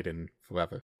haven't updated in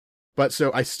forever. But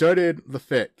so I started the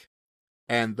fic,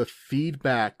 and the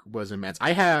feedback was immense.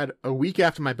 I had a week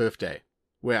after my birthday,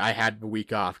 where I had the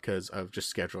week off because of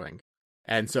just scheduling.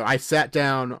 And so I sat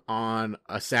down on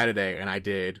a Saturday and I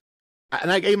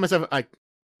gave myself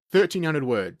 1,300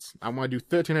 words. I want to do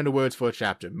 1,300 words for a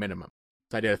chapter, minimum.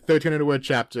 So I did a 1,300 word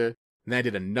chapter, and then I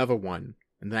did another one,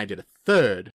 and then I did a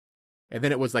third, and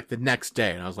then it was the next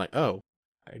day, and I was like, oh,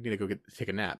 I need to go take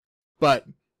a nap. But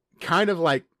kind of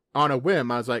on a whim,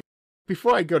 I was like,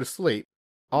 before I go to sleep,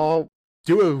 I'll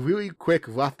do a really quick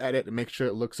rough edit and make sure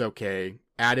it looks okay,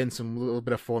 add in some little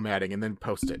bit of formatting, and then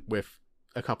post it with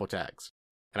a couple tags.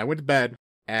 And I went to bed,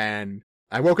 and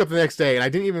I woke up the next day, and I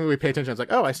didn't even really pay attention. I was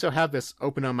like, oh, I still have this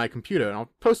open on my computer, and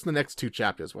I'll post the next 2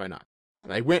 chapters, why not?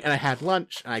 And I went and I had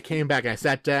lunch, and I came back and I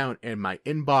sat down, and my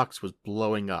inbox was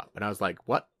blowing up. And I was like,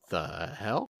 what the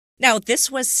hell? Now, this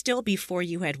was still before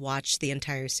you had watched the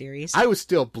entire series? I was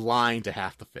still blind to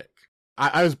half the fic.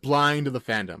 I was blind to the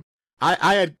fandom.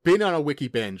 I had been on a wiki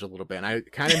binge a little bit, and I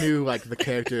kind of knew the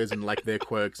characters and their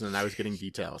quirks, and I was getting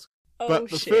details. Oh,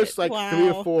 but the first 3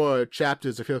 or 4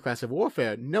 chapters of Hero Class of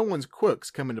Warfare, no one's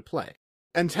quirks come into play.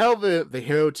 Until the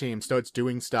hero team starts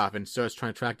doing stuff and starts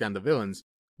trying to track down the villains,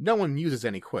 no one uses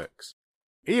any quirks.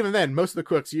 Even then, most of the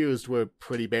quirks used were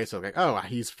pretty basic, oh,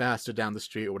 he's faster down the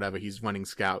street or whatever, he's running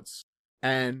scouts.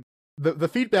 And the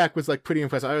feedback was pretty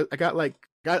impressive. I got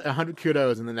 100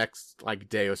 kudos in the next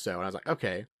day or so, and I was like,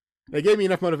 okay. They gave me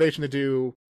enough motivation to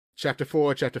do chapter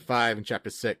 4, chapter 5, and chapter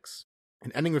 6,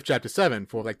 and ending with chapter 7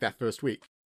 for that first week.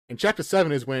 And chapter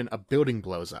 7 is when a building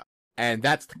blows up, and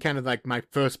that's kind of my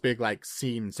first big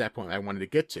scene set point I wanted to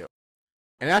get to.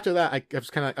 And after that, I was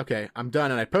kind of okay, I'm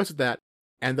done, and I posted that,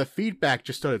 and the feedback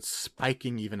just started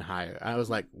spiking even higher. I was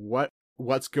like,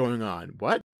 what's going on?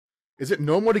 What? Is it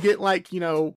normal to get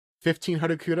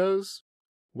 1,500 kudos?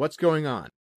 What's going on?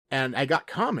 And I got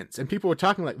comments, and people were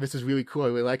talking this is really cool, I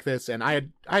really like this, and I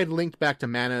had linked back to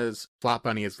Mana's Flop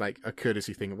Bunny as a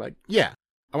courtesy thing of yeah,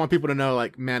 I want people to know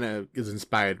Mana has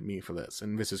inspired me for this,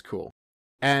 and this is cool.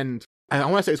 And I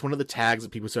want to say it's one of the tags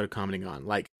that people started commenting on,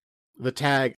 the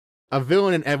tag, a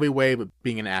villain in every way but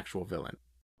being an actual villain.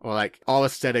 Or all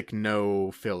aesthetic,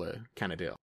 no filler kind of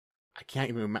deal. I can't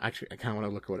even remember, actually, I kind of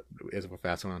want to look at what it is if we're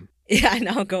fast on. Yeah, I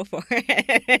know, go for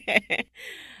it.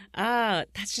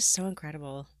 That's just so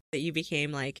incredible that you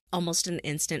became almost an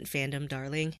instant fandom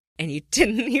darling, and you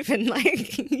didn't even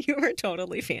you were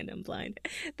totally fandom blind.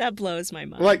 That blows my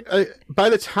mind. By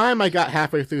the time I got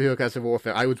halfway through Hero Class of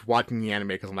Warfare, I was watching the anime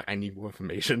because I'm I need more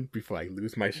information before I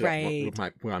lose my shit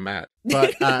where I'm at.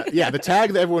 But yeah, the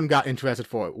tag that everyone got interested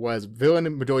for was villain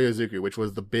Midoriya Izuku, which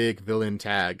was the big villain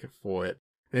tag for it.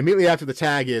 And immediately after the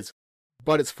tag is,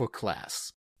 but it's for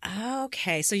class.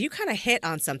 Okay, so you kind of hit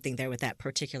on something there with that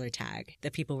particular tag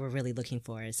that people were really looking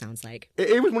for, it sounds like.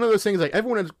 It was one of those things,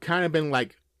 everyone had kind of been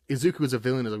Izuku as a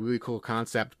villain is a really cool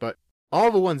concept, but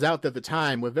all the ones out there at the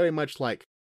time were very much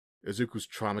Izuku's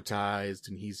traumatized,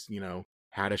 and he's,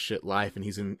 had a shit life, and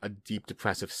he's in a deep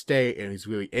depressive state, and he's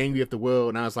really angry at the world,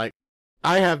 and I was like,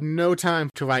 I have no time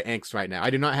to write angst right now. I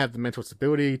do not have the mental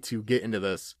stability to get into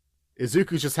this.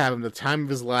 Izuku's just having the time of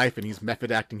his life, and he's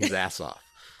method acting his ass off.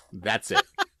 That's it.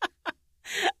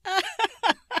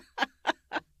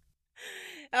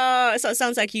 So it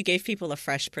sounds like you gave people a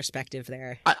fresh perspective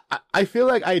there. I feel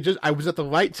like I was at the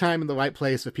right time in the right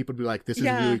place for people to be like, this is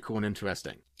really cool and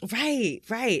interesting.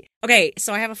 Right. Okay,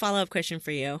 so I have a follow-up question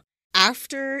for you.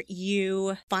 After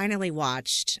you finally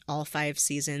watched all 5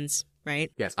 seasons,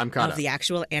 right? Yes, I'm caught up. Of the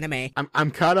actual anime.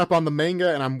 I'm caught up on the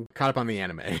manga, and I'm caught up on the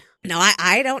anime. Now,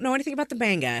 I don't know anything about the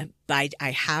manga, but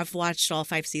I have watched all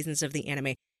 5 seasons of the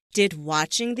anime. Did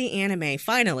watching the anime,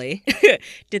 finally,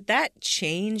 did that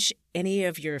change any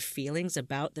of your feelings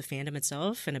about the fandom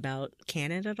itself and about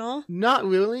canon at all? Not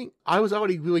really. I was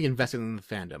already really invested in the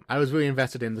fandom. I was really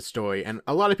invested in the story, and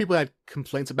a lot of people had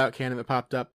complaints about canon that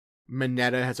popped up.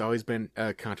 Mineta has always been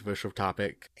a controversial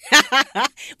topic.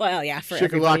 Well, yeah, for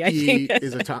everybody, I think.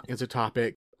 is a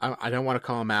topic. I don't want to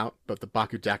call him out, but the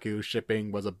Bakudaku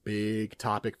shipping was a big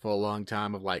topic for a long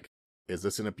time of like, is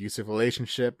this an abusive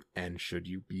relationship? And should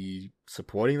you be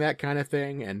supporting that kind of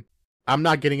thing? And I'm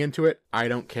not getting into it. I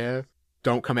don't care.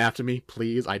 Don't come after me,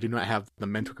 please. I do not have the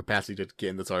mental capacity to get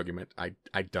in this argument.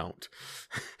 I don't.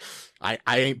 I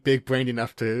ain't big-brained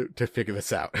enough to figure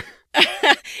this out.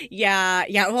 Yeah.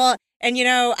 Well, and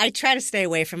I try to stay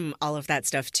away from all of that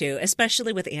stuff too,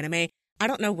 especially with anime. I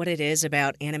don't know what it is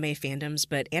about anime fandoms,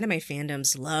 but anime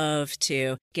fandoms love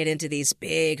to get into these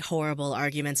big, horrible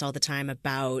arguments all the time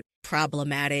about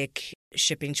problematic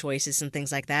shipping choices and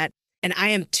things like that. And I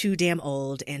am too damn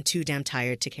old and too damn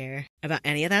tired to care about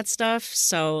any of that stuff.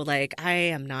 So, like, I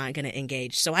am not going to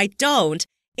engage. So I don't.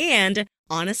 And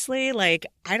honestly, like,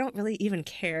 I don't really even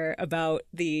care about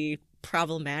the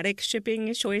problematic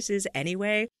shipping choices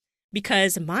anyway,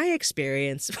 because my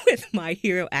experience with My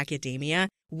Hero Academia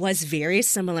was very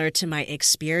similar to my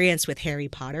experience with Harry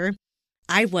Potter.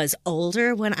 I was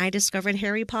older when I discovered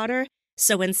Harry Potter,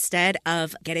 so instead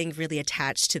of getting really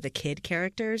attached to the kid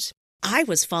characters, I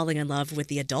was falling in love with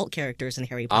the adult characters in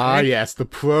Harry Potter. Ah, yes, the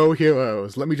pro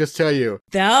heroes. Let me just tell you.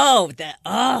 As a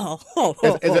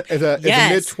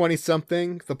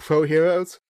mid-20-something, the pro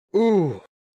heroes, ooh,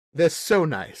 they're so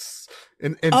nice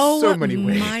in so many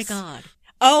ways. Oh my god.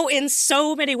 Oh, in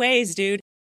so many ways, dude.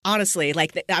 Honestly,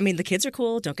 like, the kids are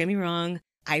cool, don't get me wrong.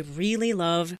 I really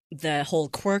love the whole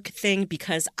quirk thing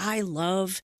because I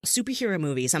love superhero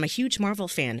movies. I'm a huge Marvel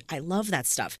fan. I love that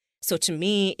stuff. So to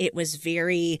me, it was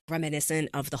very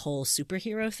reminiscent of the whole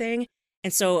superhero thing.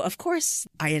 And so, of course,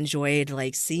 I enjoyed,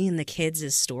 like, seeing the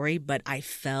kids' story, but I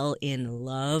fell in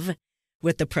love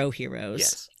with the pro heroes.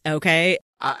 Yes. Okay?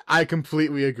 I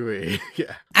completely agree.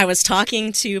 Yeah. I was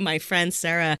talking to my friend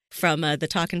Sarah from the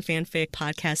Talkin' Fanfic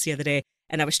podcast the other day,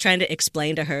 and I was trying to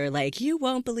explain to her, like, you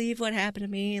won't believe what happened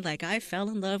to me. Like, I fell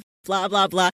in love, blah, blah,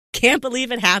 blah. Can't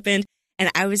believe it happened.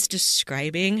 And I was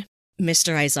describing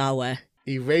Mr. Aizawa.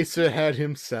 Eraserhead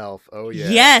himself. Oh, yeah.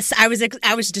 Yes, I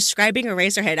was describing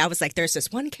Eraserhead. I was like, there's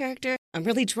this one character I'm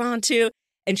really drawn to.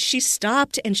 And she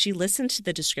stopped and she listened to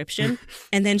the description.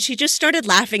 And then she just started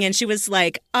laughing and she was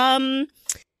like,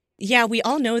 yeah, we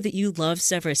all know that you love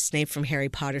Severus Snape from Harry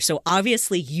Potter, so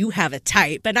obviously you have a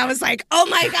type. And I was like, oh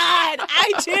my God,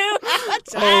 I do have a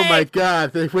type. Oh my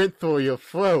God, they went through your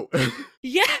throat.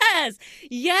 Yes.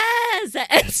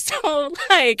 And so,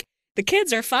 like, the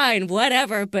kids are fine,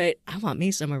 whatever, but I want me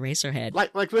some Eraserhead.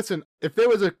 Like, listen, if there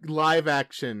was a live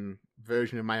action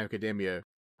version of My Hero Academia,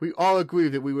 we all agree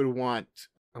that we would want,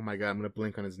 oh my God, I'm going to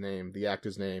blink on his name, the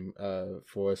actor's name,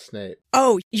 for Snape.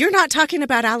 Oh, you're not talking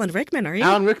about Alan Rickman, are you?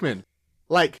 Alan Rickman.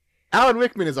 Like, Alan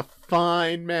Rickman is a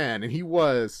fine man, and he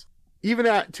was, even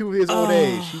at 2 years old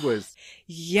age, he was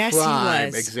yes, prime he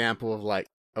was. example of like,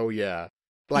 oh yeah.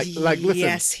 Like, listen.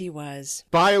 Yes, he was.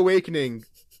 By Awakening,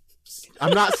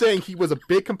 I'm not saying he was a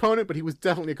big component, but he was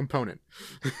definitely a component.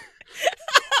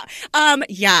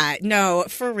 Yeah, no,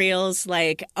 for reals,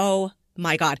 like, oh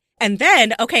my God. And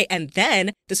then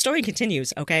the story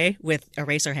continues, okay, with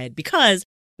Eraserhead, because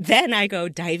then I go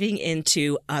diving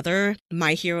into other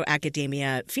My Hero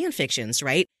Academia fan fictions,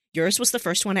 right? Yours was the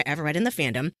first one I ever read in the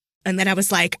fandom. And then I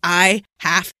was like, I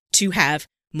have to have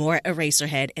more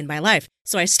Eraserhead in my life.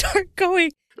 So I start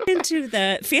going into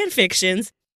the fan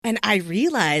fictions, and I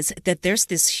realize that there's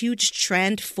this huge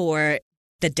trend for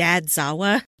the Dad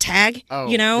Zawa tag, Oh,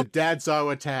 you know? the Dad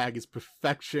Zawa tag is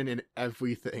perfection in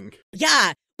everything.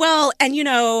 Yeah. Well, and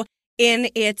in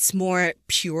its more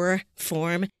pure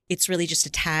form, it's really just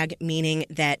a tag, meaning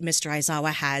that Mr.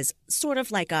 Aizawa has sort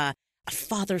of like a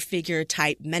father figure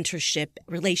type mentorship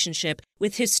relationship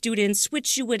with his students,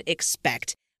 which you would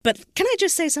expect. But can I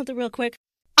just say something real quick?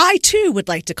 I, too, would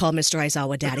like to call Mr.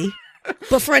 Aizawa Daddy.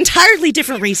 but for entirely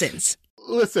different reasons.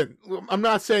 Listen, I'm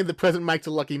not saying that President Mike's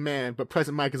a lucky man, but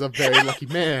President Mike is a very lucky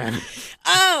man.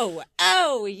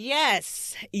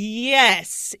 Yes.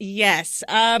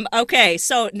 Okay,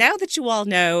 so now that you all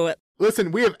know...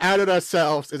 Listen, we have outed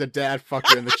ourselves as a dad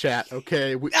fucker in the chat,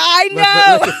 okay? I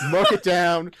know! Let's just mark it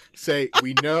down, say,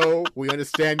 we know, we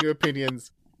understand your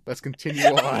opinions, let's continue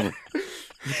on.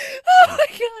 Oh my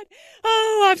god.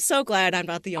 Oh, I'm so glad I'm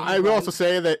not the only one. I will also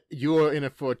say that you're in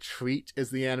it for a treat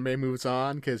as the anime moves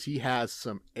on, because he has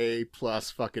some A-plus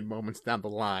fucking moments down the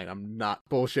line. I'm not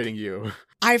bullshitting you.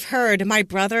 I've heard my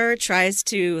brother tries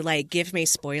to, like, give me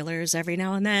spoilers every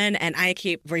now and then, and I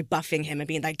keep rebuffing him and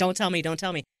being like, don't tell me.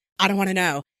 I don't want to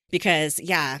know. Because,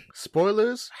 yeah.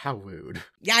 Spoilers? How rude.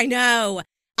 Yeah, I know.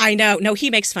 No, he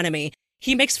makes fun of me.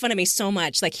 He makes fun of me so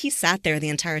much. Like, he sat there the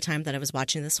entire time that I was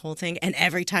watching this whole thing, and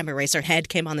every time Eraserhead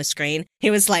came on the screen, he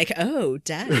was like, oh,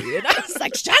 Daddy. And I was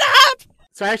like, shut up!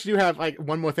 So I actually do have, like,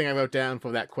 one more thing I wrote down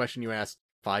for that question you asked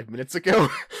 5 minutes ago.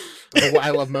 What I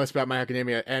love most about My Hero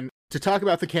Academia. And to talk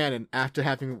about the canon, after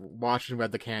having watched and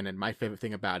read the canon, my favorite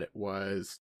thing about it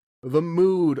was the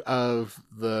mood of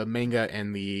the manga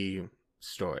and the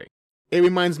story. It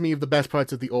reminds me of the best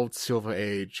parts of the old Silver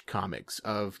Age comics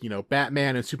of,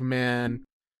 Batman and Superman,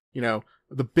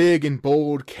 the big and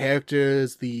bold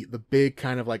characters, the big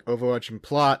kind of like overarching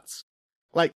plots.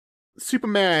 Like,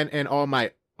 Superman and All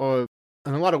Might are,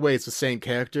 in a lot of ways, the same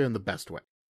character in the best way.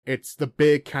 It's the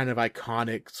big kind of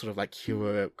iconic sort of like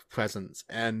heroic presence.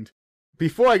 And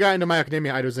before I got into My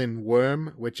Academia, I was in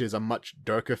Worm, which is a much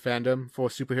darker fandom for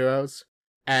superheroes.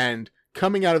 And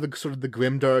coming out of the sort of the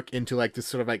grimdark into like this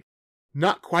sort of like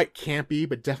not quite campy,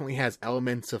 but definitely has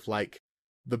elements of like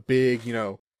the big,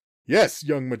 yes,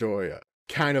 young Midoriya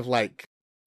kind of like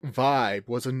vibe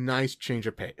was a nice change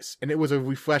of pace. And it was a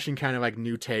refreshing kind of like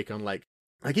new take on like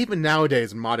even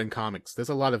nowadays in modern comics, there's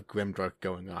a lot of grimdark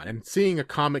going on. And seeing a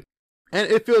comic, and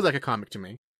it feels like a comic to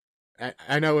me.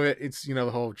 I know it's, the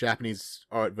whole Japanese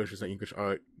art versus the English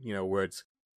art, words.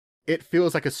 It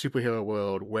feels like a superhero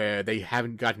world where they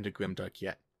haven't gotten to grimdark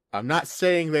yet. I'm not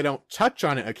saying they don't touch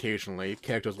on it occasionally.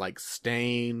 Characters like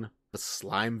Stain, the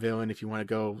Slime Villain, if you want to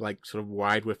go like sort of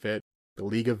wide with it. The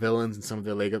League of Villains and some of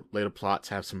their later plots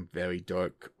have some very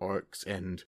dark arcs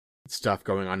and stuff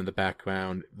going on in the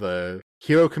background. The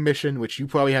Hero Commission, which you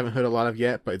probably haven't heard a lot of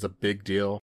yet, but it's a big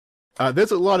deal.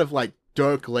 There's a lot of like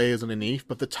dark layers underneath,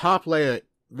 but the top layer,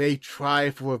 they try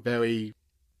for a very,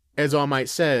 as All Might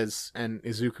says, and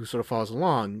Izuku sort of follows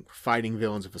along, fighting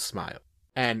villains with a smile.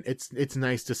 And it's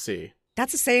nice to see.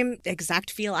 That's the same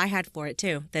exact feel I had for it,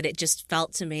 too. That it just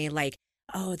felt to me like,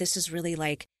 oh, this is really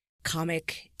like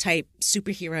comic-type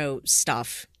superhero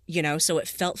stuff, So it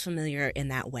felt familiar in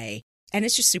that way. And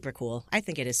it's just super cool. I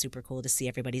think it is super cool to see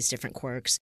everybody's different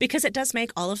quirks. Because it does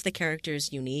make all of the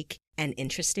characters unique and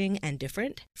interesting and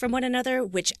different from one another,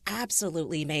 which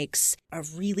absolutely makes a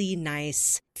really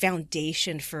nice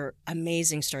foundation for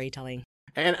amazing storytelling.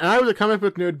 And I was a comic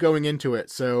book nerd going into it,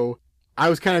 so I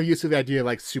was kind of used to the idea of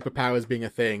like superpowers being a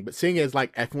thing, but seeing it as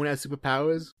like everyone has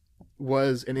superpowers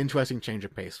was an interesting change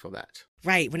of pace for that.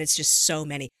 Right, when it's just so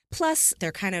many. Plus,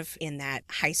 they're kind of in that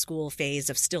high school phase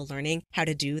of still learning how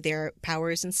to do their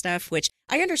powers and stuff, which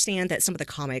I understand that some of the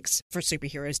comics for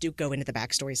superheroes do go into the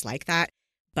backstories like that.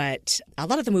 But a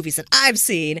lot of the movies that I've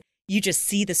seen, you just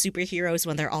see the superheroes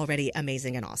when they're already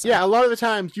amazing and awesome. Yeah, a lot of the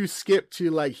times you skip to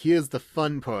like, here's the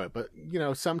fun part, but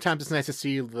sometimes it's nice to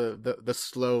see the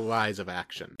slow rise of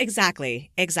action. Exactly.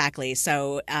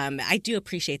 So I do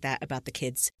appreciate that about the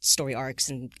kids' story arcs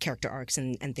and character arcs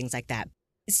and things like that.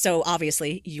 So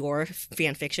obviously your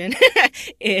fan fiction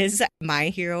is My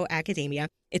Hero Academia.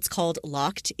 It's called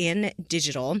Locked in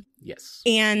Digital. Yes.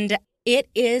 And it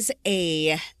is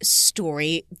a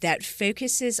story that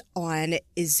focuses on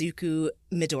Izuku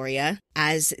Midoriya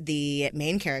as the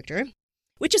main character,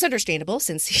 which is understandable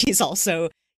since he's also,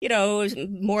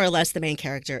 more or less the main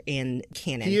character in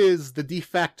canon. He is the de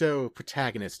facto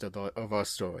protagonist of our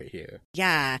story here.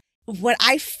 Yeah. What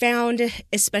I found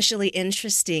especially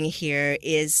interesting here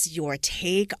is your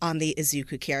take on the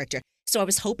Izuku character. So I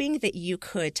was hoping that you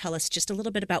could tell us just a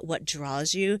little bit about what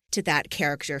draws you to that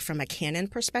character from a canon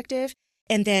perspective.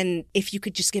 And then if you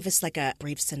could just give us like a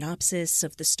brief synopsis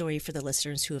of the story for the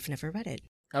listeners who have never read it.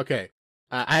 Okay.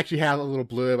 I actually have a little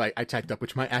blurb I typed up,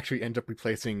 which might actually end up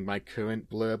replacing my current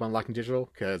blurb on Locked in Digital,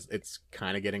 because it's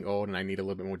kind of getting old and I need a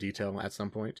little bit more detail at some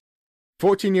point.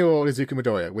 14-year-old Izuku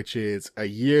Midoriya, which is a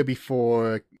year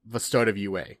before the start of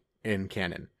UA in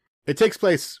canon. It takes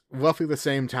place roughly the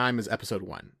same time as episode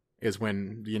 1, is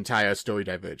when the entire story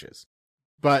diverges.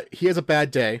 But he has a bad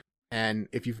day, and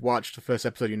if you've watched the first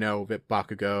episode, you know that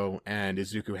Bakugo and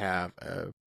Izuku have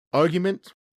a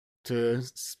argument, to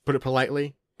put it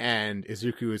politely, and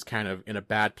Izuku is kind of in a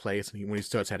bad place when he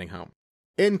starts heading home.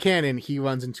 In canon, he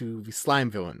runs into the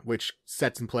slime villain, which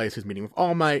sets in place his meeting with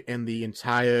All Might and the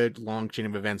entire long chain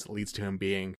of events that leads to him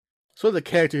being sort of the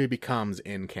character he becomes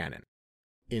in canon.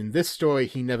 In this story,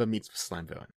 he never meets the slime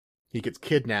villain. He gets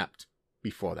kidnapped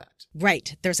before that.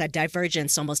 Right. There's a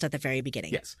divergence almost at the very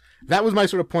beginning. Yes. That was my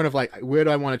sort of point of like, where do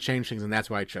I want to change things? And that's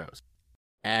what I chose.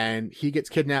 And he gets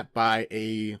kidnapped by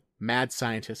a mad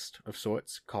scientist of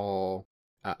sorts called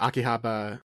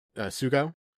Akihaba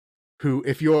Sugo, who,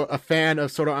 if you're a fan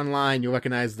of Sword Art Online, you'll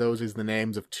recognize those as the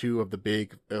names of two of the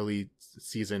big early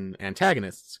season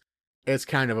antagonists. It's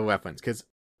kind of a reference, because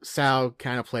Sao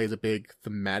kind of plays a big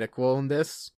thematic role in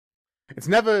this. It's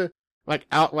never, like,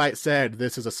 outright said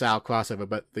this is a Sao crossover,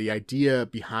 but the idea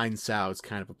behind Sao is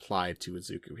kind of applied to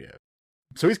Izuku here.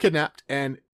 So he's kidnapped,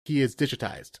 and he is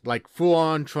digitized. Like,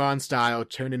 full-on Tron style,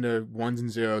 turned into ones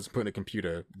and zeros and put in a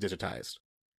computer, digitized.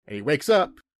 And he wakes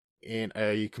up in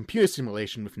a computer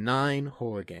simulation with 9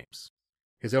 horror games.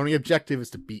 His only objective is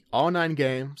to beat all 9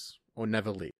 games, or never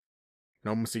leave. And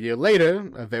almost a year later,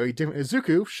 a very different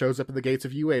Izuku shows up at the gates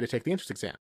of UA to take the entrance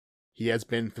exam. He has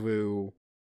been through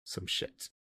some shit.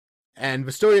 And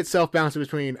the story itself bounces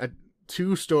between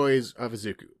 2 stories of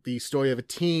Izuku. The story of a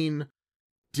teen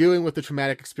dealing with the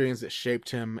traumatic experience that shaped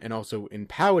him and also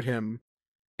empowered him,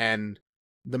 and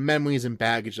the memories and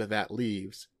baggage that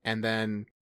leaves. And then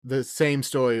the same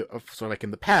story of, sort of like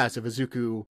in the past, of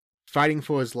Izuku fighting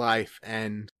for his life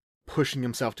and pushing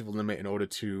himself to the limit in order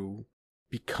to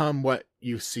become what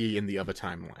you see in the other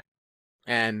timeline.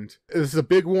 And this is a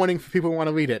big warning for people who want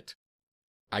to read it.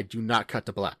 I do not cut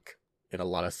to black in a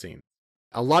lot of scenes.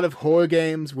 A lot of horror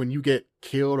games, when you get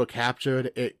killed or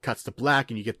captured, it cuts to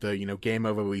black and you get the, game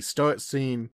over restart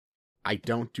scene. I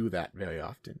don't do that very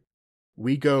often.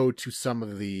 We go to some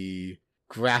of the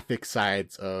graphic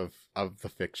sides of the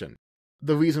fiction.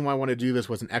 The reason why I want to do this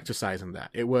was an exercise in that.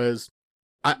 It was,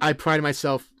 I pride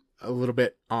myself a little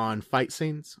bit on fight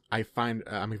scenes. I find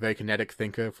I'm a very kinetic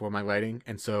thinker for my writing,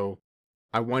 and so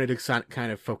I wanted to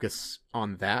kind of focus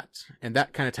on that, and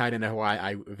that kind of tied into why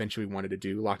I eventually wanted to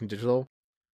do Locked in Digital.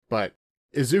 But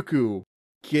Izuku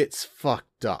gets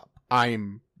fucked up.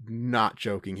 I'm not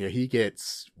joking here. He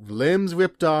gets limbs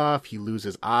ripped off, he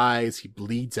loses eyes, he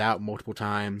bleeds out multiple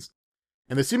times.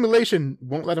 And the simulation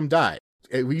won't let him die.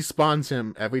 It respawns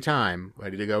him every time,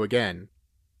 ready to go again.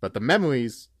 But the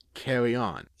memories carry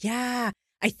on. Yeah.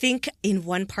 I think in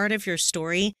one part of your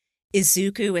story,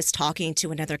 Izuku is talking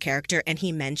to another character and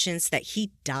he mentions that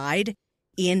he died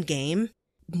in-game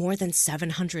more than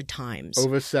 700 times.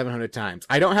 Over 700 times.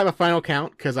 I don't have a final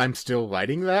count because I'm still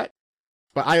writing that.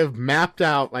 But I have mapped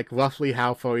out like roughly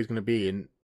how far he's going to be. And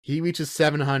he reaches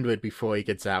 700 before he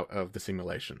gets out of the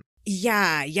simulation.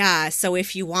 Yeah. So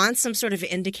if you want some sort of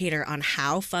indicator on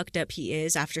how fucked up he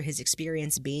is after his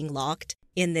experience being locked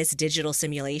in this digital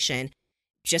simulation,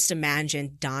 just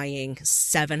imagine dying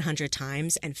 700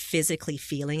 times and physically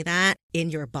feeling that in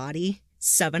your body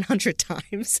 700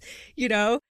 times,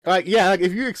 Like, yeah, like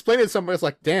if you explain it to somebody, it's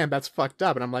like, damn, that's fucked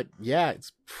up. And I'm like, yeah,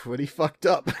 it's pretty fucked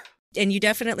up. And you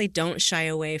definitely don't shy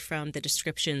away from the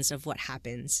descriptions of what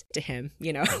happens to him,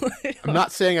 I'm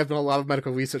not saying I've done a lot of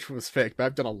medical research for this fic, but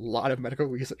I've done a lot of medical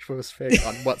research for this fic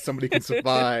on what somebody can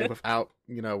survive without,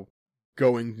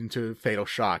 going into fatal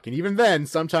shock. And even then,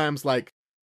 sometimes, like,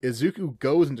 Izuku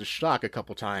goes into shock a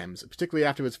couple times, particularly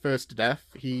after his first death.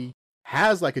 He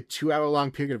has, like, a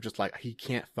 2-hour-long period of just, like, he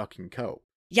can't fucking cope.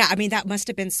 Yeah, I mean, that must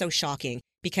have been so shocking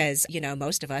because,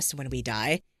 most of us, when we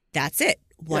die, that's it.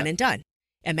 One and done.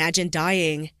 Imagine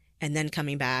dying and then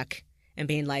coming back and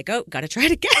being like, oh, gotta try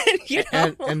it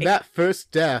again. And that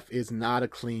first death is not a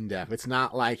clean death. It's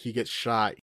not like he gets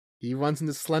shot. He runs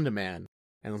into Slender Man,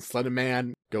 and Slender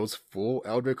Man goes full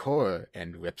Eldritch Horror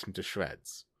and rips him to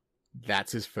shreds.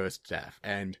 That's his first death.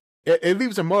 And it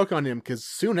leaves a mark on him because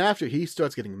soon after he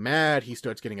starts getting mad, he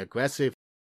starts getting aggressive.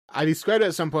 I described it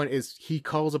at some point as he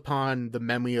calls upon the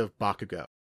memory of Bakugo.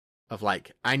 Of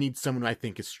like, I need someone I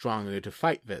think is stronger to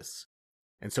fight this.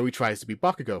 And so he tries to be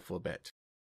Bakugo for a bit.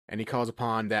 And he calls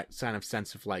upon that kind of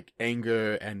sense of like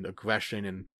anger and aggression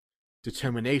and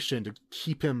determination to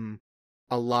keep him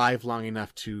alive long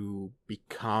enough to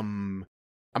become,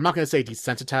 I'm not going to say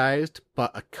desensitized,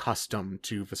 but accustomed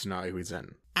to the scenario he's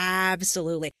in.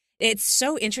 Absolutely. It's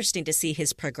so interesting to see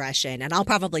his progression. And I'll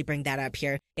probably bring that up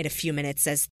here in a few minutes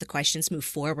as the questions move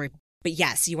forward. But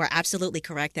yes, you are absolutely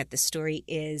correct that the story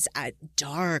is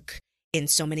dark in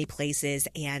so many places,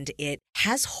 and it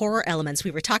has horror elements.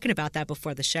 We were talking about that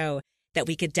before the show, that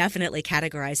we could definitely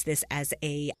categorize this as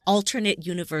a alternate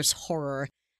universe horror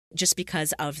just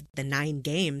because of the 9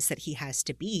 games that he has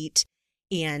to beat.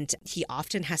 And he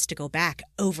often has to go back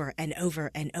over and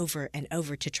over and over and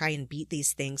over to try and beat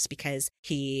these things because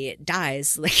he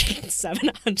dies like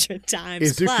 700 times.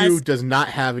 Izuku Plus, does not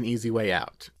have an easy way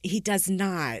out. he does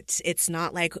not. It's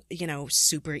not like,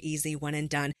 super easy one and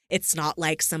done. It's not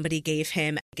like somebody gave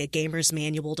him a gamer's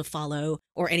manual to follow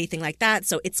or anything like that.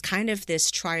 So it's kind of this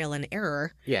trial and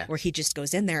error where he just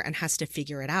goes in there and has to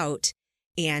figure it out.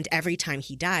 And every time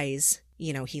he dies,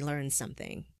 he learns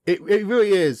something. It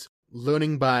really is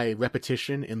learning by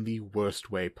repetition in the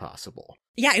worst way possible.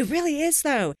 Yeah, it really is,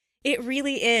 though. It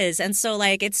really is. And so,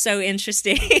 it's so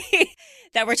interesting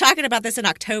that we're talking about this in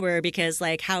October because,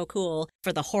 how cool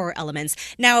for the horror elements.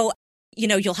 Now,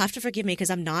 you'll have to forgive me because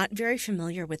I'm not very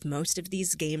familiar with most of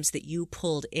these games that you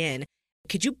pulled in.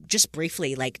 Could you just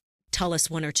briefly, tell us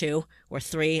 1 or 2 or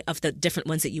 3 of the different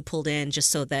ones that you pulled in just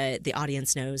so that the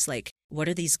audience knows, what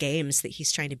are these games that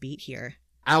he's trying to beat here?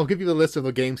 I'll give you the list of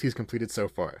the games he's completed so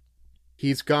far.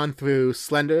 He's gone through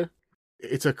Slender.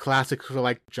 It's a classic sort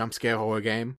of jump scare horror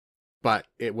game, but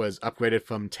it was upgraded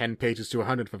from 10 pages to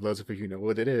 100 for those of you who know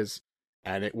what it is.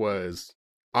 And it was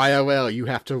IRL, you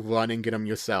have to run and get them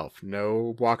yourself.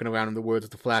 No walking around in the woods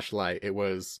with a flashlight. It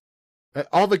was...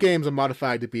 all the games are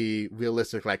modified to be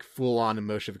realistic, full-on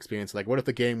immersive experience. What if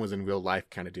the game was in real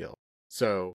life kind of deal?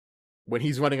 So when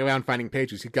he's running around finding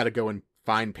pages, he's got to go and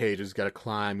find pages. He's got to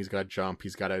climb. He's got to jump.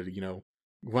 He's got to,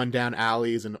 run down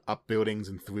alleys and up buildings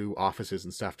and through offices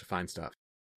and stuff to find stuff.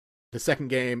 The second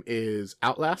game is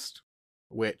Outlast,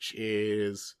 which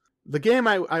is the game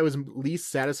I was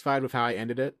least satisfied with how I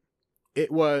ended it.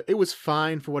 It was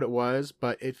fine for what it was,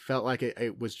 but it felt like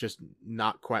it was just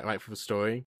not quite right for the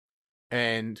story.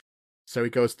 And so he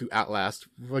goes through Outlast.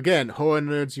 Again, horror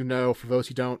nerds, for those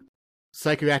who don't,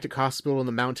 psychiatric hospital in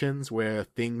the mountains where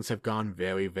things have gone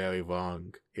very, very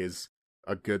wrong is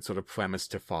a good sort of premise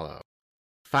to follow.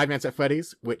 Five Nights at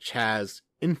Freddy's, which has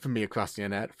infamy across the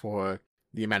internet for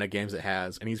the amount of games it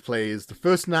has, and he plays the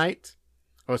first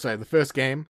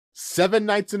game, 7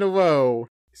 nights in a row,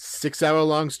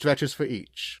 6-hour-long stretches for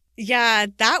each. Yeah,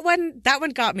 that one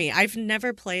got me. I've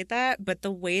never played that, but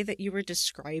the way that you were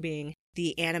describing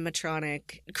the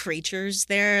animatronic creatures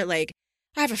there,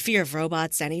 I have a fear of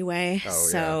robots anyway,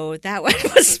 so that one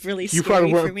was really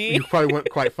scary for me. You probably weren't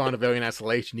quite fond of Alien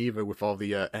Isolation either with all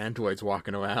the androids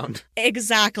walking around.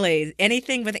 Exactly.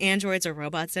 Anything with androids or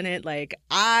robots in it,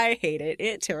 I hate it.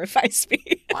 It terrifies me.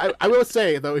 I will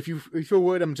say, though, if you're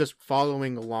worried I'm just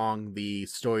following along the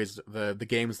stories, the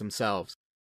games themselves,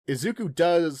 Izuku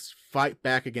does fight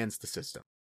back against the system.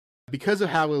 Because of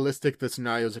how realistic the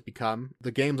scenarios have become,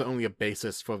 the games are only a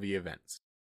basis for the events.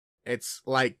 It's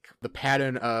like the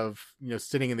pattern of,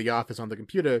 sitting in the office on the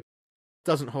computer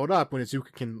doesn't hold up when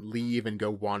Izuku can leave and go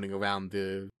wandering around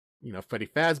the, Freddy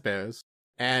Fazbear's.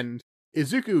 And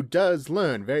Izuku does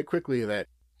learn very quickly that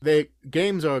the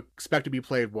games are expected to be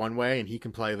played one way and he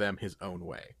can play them his own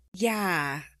way.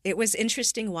 Yeah, it was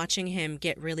interesting watching him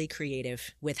get really creative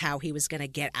with how he was going to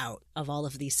get out of all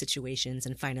of these situations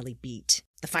and finally beat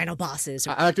the final bosses.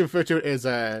 I like to refer to it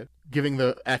as giving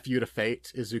the FU to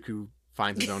fate. Izuku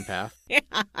finds his own path.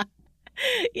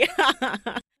 Yeah.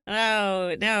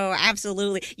 Oh, no,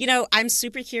 absolutely. I'm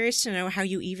super curious to know how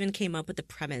you even came up with the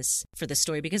premise for the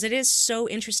story because it is so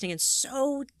interesting and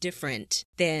so different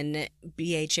than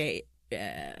MHA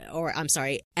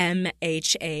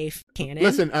canon.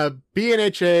 Listen,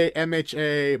 BNHA,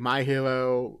 MHA, My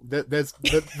Hero,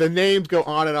 the names go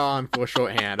on and on for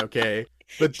shorthand, okay?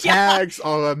 The tags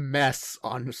are a mess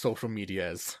on social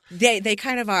medias. They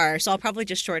kind of are, so I'll probably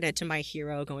just shorten it to My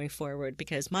Hero going forward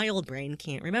because my old brain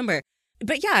can't remember.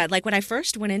 But yeah, when I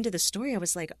first went into the story, I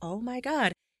was like, oh my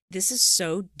god, this is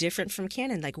so different from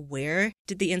canon. Where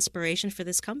did the inspiration for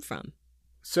this come from?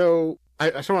 So, I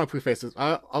just want to preface this.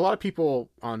 A lot of people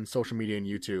on social media and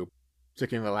YouTube,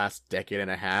 particularly in the last decade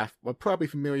and a half, are probably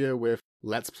familiar with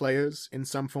Let's Players in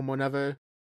some form or another.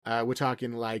 We're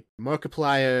talking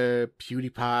Markiplier,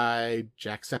 PewDiePie,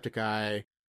 Jacksepticeye,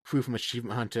 Proof from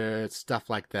Achievement Hunter,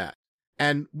 stuff like that.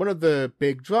 And one of the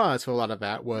big draws for a lot of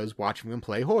that was watching them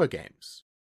play horror games.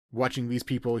 Watching these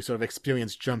people sort of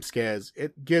experience jump scares,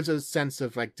 it gives a sense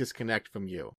of disconnect from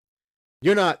you.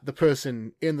 You're not the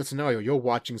person in the scenario, you're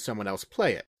watching someone else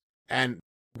play it. And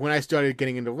when I started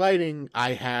getting into writing,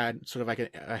 I had sort of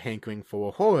a hankering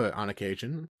for horror on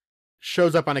occasion.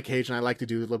 Shows up on occasion. I like to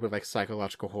do a little bit of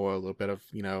psychological horror, a little bit of,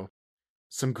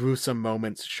 some gruesome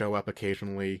moments show up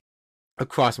occasionally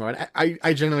across my mind.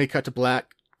 I generally cut to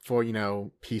black for,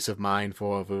 peace of mind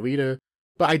for the reader.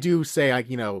 But I do say,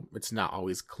 it's not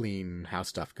always clean how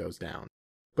stuff goes down.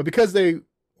 But because they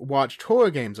watched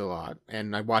horror games a lot,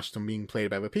 and I watched them being played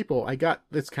by other people, I got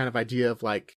this kind of idea of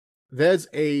like, there's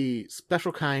a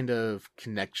special kind of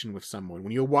connection with someone.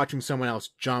 When you're watching someone else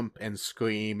jump and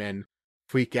scream and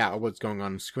freak out at what's going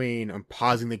on screen, and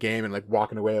pausing the game and like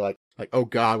walking away like, oh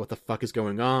god, what the fuck is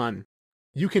going on?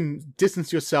 You can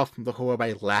distance yourself from the horror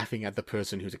by laughing at the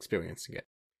person who's experiencing it.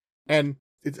 And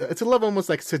it's a level almost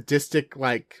like sadistic,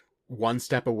 like one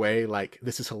step away, like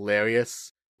this is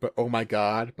hilarious, but oh my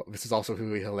god, but this is also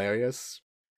really hilarious.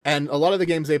 And a lot of the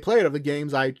games they played are the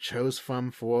games I chose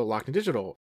from for Locked in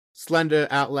Digital. Slender,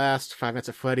 Outlast, Five Nights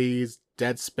at Freddy's,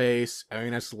 Dead Space,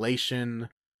 Alien Isolation,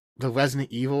 the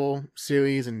Resident Evil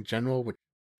series in general, which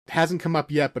hasn't come up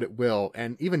yet, but it will.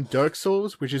 And even Dark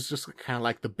Souls, which is just kind of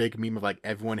like the big meme of like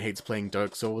everyone hates playing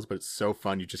Dark Souls, but it's so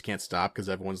fun you just can't stop because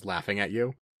everyone's laughing at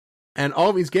you. And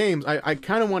all these games, I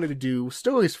kind of wanted to do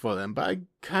stories for them, but I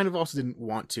kind of also didn't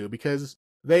want to because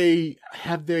they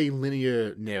have very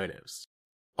linear narratives.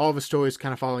 All the stories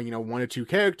kind of following, one or two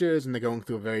characters, and they're going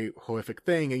through a very horrific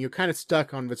thing, and you're kind of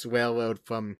stuck on this railroad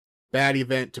from bad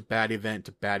event to bad event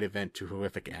to bad event to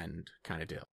horrific end kind of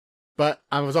deal. But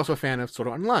I was also a fan of Sword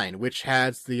Art Online, which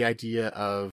has the idea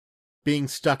of being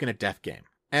stuck in a death game.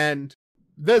 And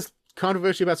there's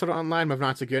controversy about Sword Art Online, whether or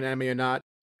not it's a good anime or not.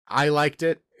 I liked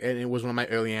it, and it was one of my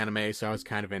early anime, so I was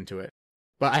kind of into it.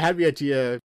 But I had the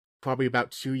idea probably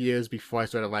about 2 years before I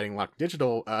started writing Locked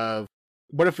Digital of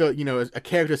what if, a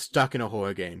character stuck in a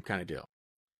horror game kind of deal.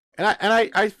 And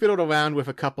I fiddled around with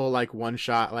a couple, like,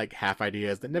 one-shot, like, half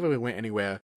ideas that never really went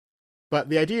anywhere. But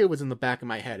the idea was in the back of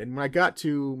my head. And when I got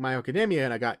to My Hero Academia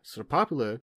and I got sort of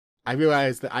popular, I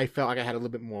realized that I felt like I had a little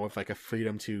bit more of, like, a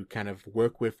freedom to kind of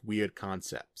work with weird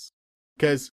concepts.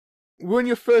 Because when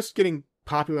you're first getting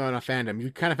popular in a fandom,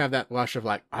 you kind of have that rush of,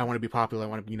 like, I want to be popular, I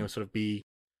want to, sort of be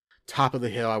top of the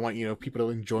hill, I want, people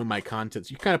to enjoy my content.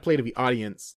 So you kind of play to the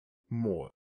audience more.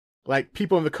 Like,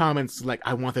 people in the comments, like,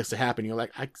 I want this to happen. You're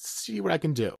like, I see what I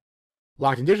can do.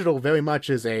 Locked in Digital very much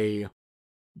is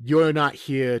you're not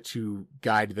here to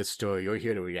guide this story. You're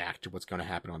here to react to what's going to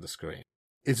happen on the screen.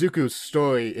 Izuku's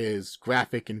story is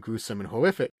graphic and gruesome and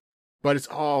horrific, but it's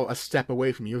all a step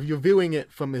away from you. You're viewing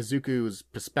it from Izuku's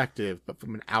perspective, but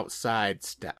from an outside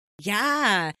step.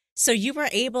 Yeah. So you were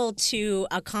able to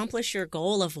accomplish your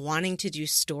goal of wanting to do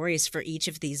stories for each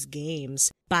of these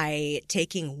games by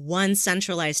taking one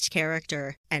centralized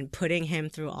character and putting him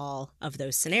through all of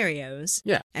those scenarios.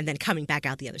 Yeah. And then coming back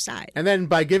out the other side. And then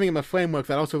by giving him a framework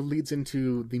that also leads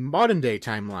into the modern day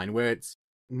timeline where it's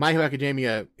My Hero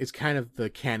Academia is kind of the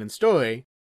canon story,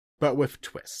 but with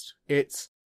twist. It's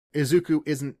Izuku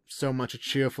isn't so much a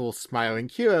cheerful, smiling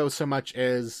hero so much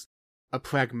as a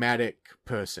pragmatic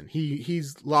person.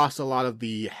 He's lost a lot of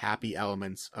the happy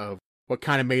elements of what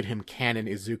kind of made him canon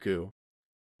Izuku,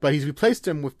 but he's replaced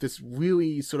him with this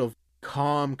really sort of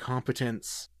calm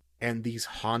competence and these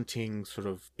haunting sort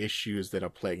of issues that are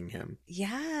plaguing him.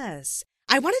 Yes.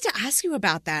 I wanted to ask you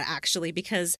about that actually,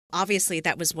 because obviously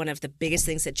that was one of the biggest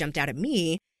things that jumped out at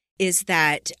me, is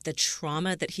that the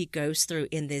trauma that he goes through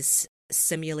in this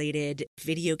simulated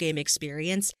video game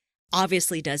experience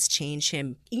obviously does change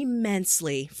him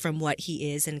immensely from what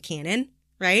he is in canon,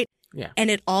 right? Yeah. And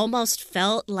it almost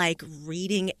felt like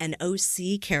reading an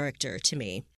OC character to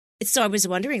me. So I was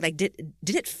wondering, like, did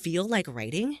it feel like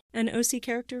writing an OC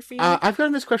character for you? I've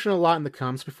gotten this question a lot in the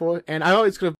comments before, and I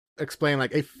always could have explained,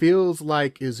 like, it feels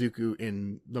like Izuku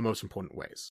in the most important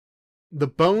ways. The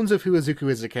bones of who Izuku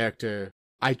is as a character,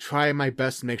 I try my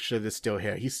best to make sure that's still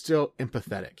here. He's still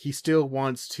empathetic. He still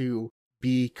wants to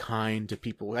be kind to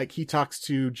people. Like, he talks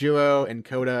to Jiro and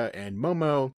Koda and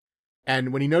Momo,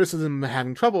 and when he notices them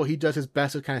having trouble, he does his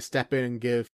best to kind of step in and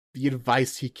give the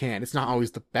advice he can. It's not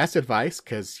always the best advice,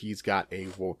 because he's got a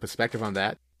warped perspective on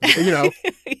that. Yeah.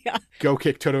 Go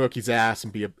kick Todoroki's ass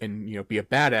and be a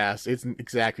badass isn't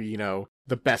exactly,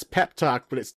 the best pep talk,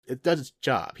 but it does its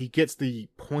job. He gets the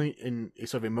point and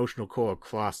sort of emotional core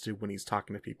across to when he's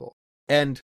talking to people.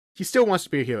 And he still wants to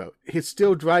be a hero. His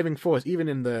still driving force, even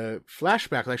in the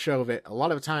flashbacks I show of it, a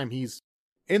lot of the time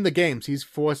in the games, he's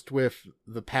forced with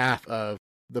the path of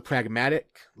the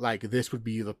pragmatic, like this would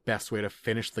be the best way to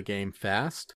finish the game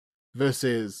fast,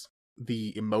 versus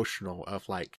the emotional of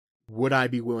like, would I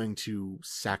be willing to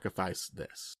sacrifice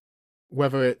this?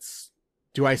 Whether it's,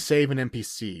 do I save an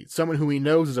NPC? Someone who he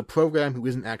knows is a program who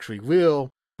isn't actually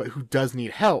real, but who does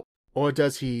need help? Or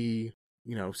does he,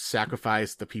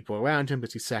 sacrifice the people around him?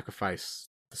 Does he sacrifice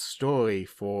the story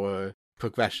for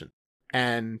progression?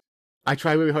 And I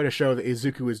try really hard to show that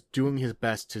Izuku is doing his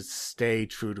best to stay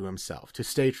true to himself, to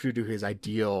stay true to his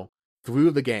ideal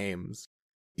through the games,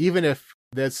 even if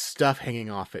there's stuff hanging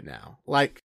off it now.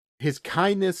 Like, His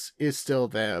kindness is still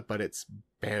there, but it's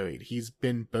buried. He's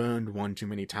been burned one too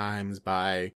many times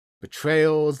by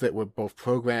betrayals that were both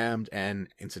programmed and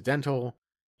incidental.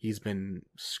 He's been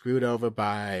screwed over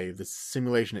by the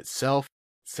simulation itself,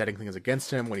 setting things against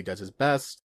him when he does his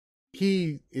best.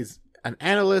 He is an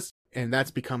analyst, and that's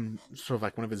become sort of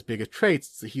like one of his biggest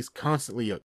traits. That he's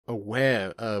constantly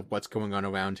aware of what's going on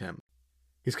around him.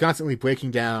 He's constantly breaking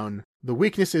down the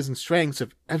weaknesses and strengths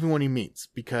of everyone he meets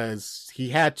because he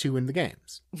had to in the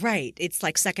games. Right. It's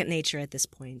like second nature at this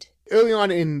point. Early on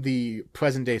in the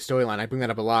present-day storyline, I bring that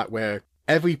up a lot, where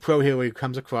every pro hero he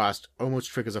comes across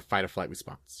almost triggers a fight-or-flight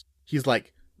response. He's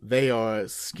like, they are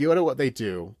skilled at what they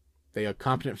do, they are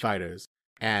competent fighters,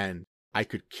 and I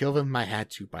could kill them if I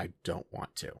had to, but I don't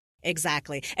want to.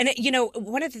 Exactly. And,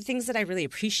 one of the things that I really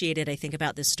appreciated, I think,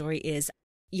 about this story is,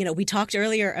 we talked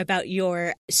earlier about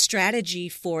your strategy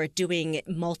for doing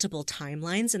multiple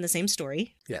timelines in the same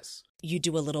story. Yes. You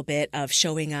do a little bit of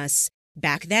showing us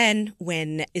back then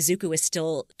when Izuku is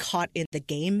still caught in the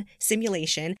game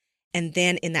simulation. And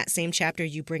then in that same chapter,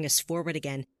 you bring us forward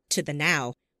again to the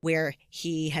now, where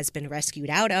he has been rescued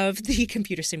out of the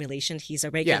computer simulation. He's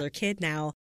a regular kid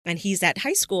now, and he's at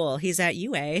high school. He's at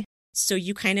UA. So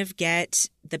you kind of get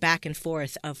the back and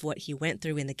forth of what he went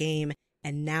through in the game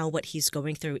and now what he's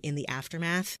going through in the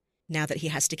aftermath, now that he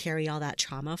has to carry all that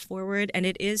trauma forward. And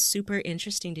it is super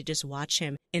interesting to just watch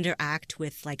him interact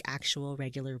with like actual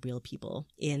regular real people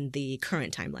in the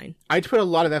current timeline. I put a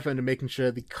lot of effort into making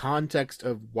sure the context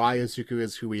of why Izuku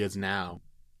is who he is now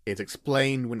is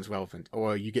explained when it's relevant,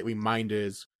 or you get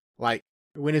reminders like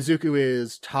when Izuku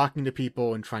is talking to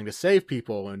people and trying to save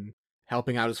people and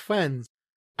helping out his friends.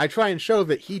 I try and show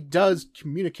that he does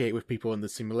communicate with people in the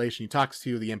simulation. He talks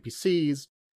to the NPCs,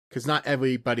 because not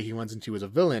everybody he runs into is a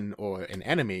villain or an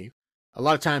enemy. A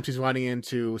lot of times he's running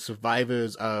into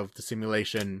survivors of the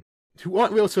simulation who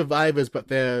aren't real survivors, but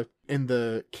they're in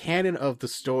the canon of the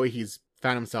story he's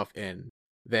found himself in.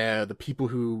 They're the people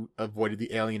who avoided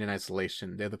the alien in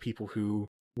isolation. They're the people who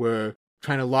were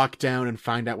trying to lock down and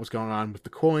find out what's going on with the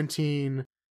quarantine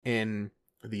in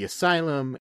the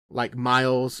asylum. Like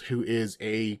Miles, who is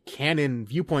a canon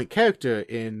viewpoint character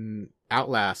in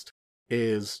Outlast,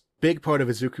 is big part of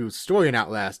Izuku's story in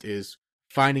Outlast is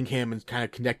finding him and kind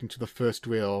of connecting to the first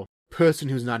real person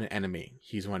who's not an enemy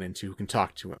he's run into who can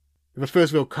talk to him. The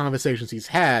first real conversations he's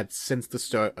had since the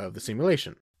start of the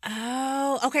simulation.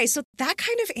 Oh, okay. So that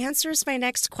kind of answers my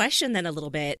next question then a little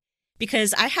bit.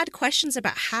 Because I had questions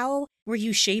about how were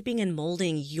you shaping and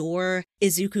molding your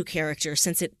Izuku character,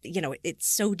 since it's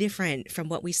so different from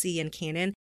what we see in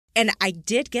canon. And I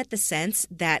did get the sense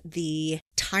that the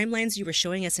timelines you were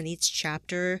showing us in each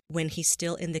chapter when he's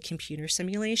still in the computer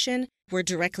simulation were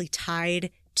directly tied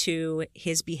to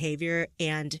his behavior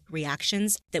and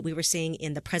reactions that we were seeing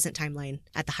in the present timeline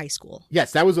at the high school.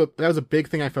 Yes, that was a big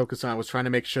thing I focused on, was trying to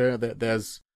make sure that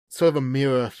there's sort of a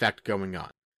mirror effect going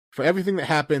on. For everything that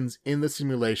happens in the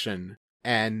simulation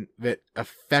and that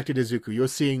affected Izuku, you're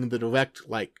seeing the direct,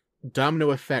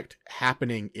 domino effect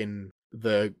happening in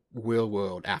the real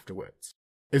world afterwards.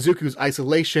 Izuku's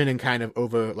isolation and kind of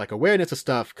awareness of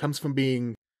stuff comes from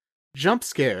being jump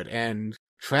scared and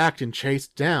tracked and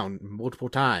chased down multiple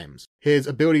times. His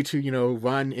ability to,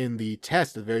 run in the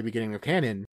test at the very beginning of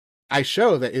canon, I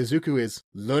show that Izuku is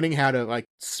learning how to,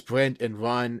 sprint and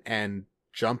run and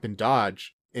jump and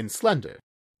dodge in Slender.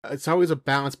 It's always a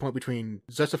balance point between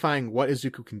justifying what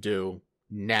Izuku can do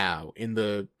now in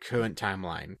the current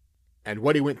timeline and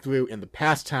what he went through in the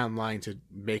past timeline to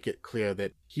make it clear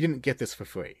that he didn't get this for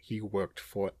free. He worked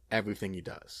for everything he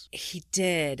does. He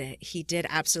did. He did,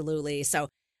 absolutely. So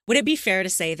would it be fair to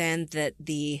say then that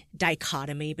the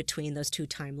dichotomy between those two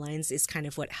timelines is kind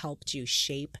of what helped you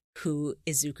shape who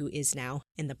Izuku is now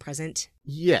in the present?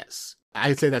 Yes.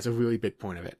 I'd say that's a really big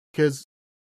point of it. Because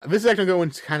this is actually going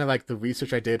into kind of the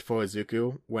research I did for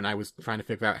Izuku when I was trying to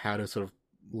figure out how to sort of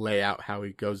lay out how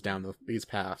he goes down these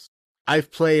paths.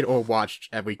 I've played or watched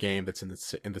every game that's in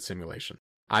the simulation.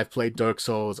 I've played Dark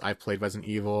Souls, I've played Resident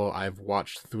Evil, I've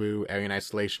watched through Alien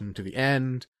Isolation to the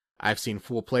end, I've seen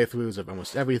full playthroughs of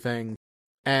almost everything,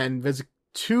 and there's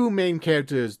two main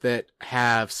characters that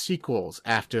have sequels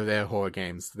after their horror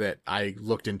games that I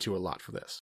looked into a lot for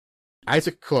this.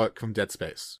 Isaac Clarke from Dead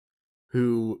Space,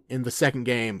 who, in the second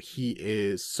game, he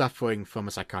is suffering from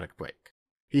a psychotic break.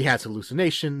 He has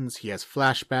hallucinations, he has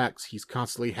flashbacks, he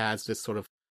constantly has this sort of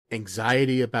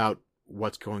anxiety about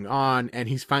what's going on, and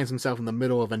he finds himself in the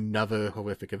middle of another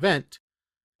horrific event.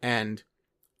 And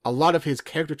a lot of his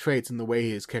character traits and the way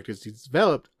his characters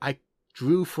developed, I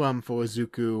drew from for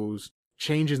Izuku's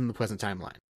changes in the present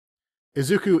timeline.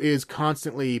 Izuku is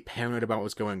constantly paranoid about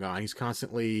what's going on. He's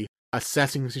constantly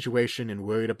assessing the situation and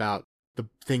worried about the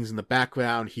things in the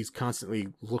background. He's constantly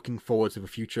looking forward to the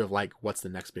future of like, what's the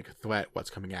next big threat? What's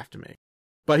coming after me?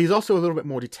 But he's also a little bit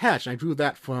more detached. And I drew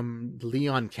that from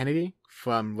Leon Kennedy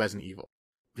from Resident Evil.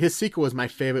 His sequel is my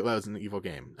favorite Resident Evil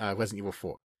game, Resident Evil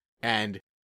 4. And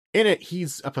in it,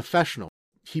 he's a professional.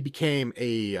 He became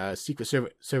a Secret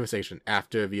Service agent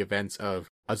after the events of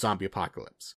a zombie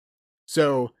apocalypse.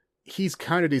 So he's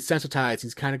kind of desensitized.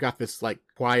 He's kind of got this like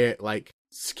quiet, like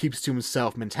keeps to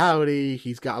himself mentality.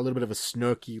 He's got a little bit of a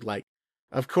snarky, like,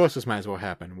 of course this might as well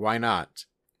happen. Why not?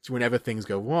 It's whenever things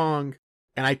go wrong.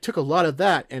 And I took a lot of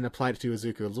that and applied it to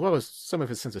Izuku, as well as some of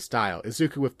his sense of style.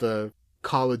 Izuku with the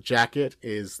collared jacket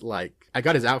is like, I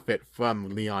got his outfit from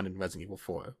Leon in Resident Evil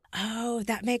 4. Oh,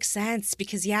 that makes sense.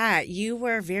 Because, yeah, you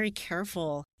were very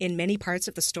careful in many parts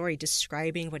of the story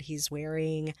describing what he's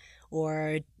wearing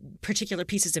or particular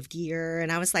pieces of gear.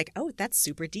 And I was like, oh, that's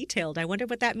super detailed. I wonder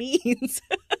what that means.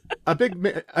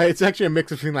 It's actually a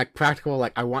mix between like practical,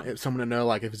 like I want someone to know,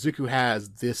 like if Izuku has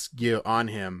this gear on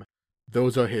him,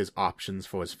 those are his options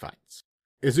for his fights.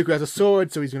 Izuku has a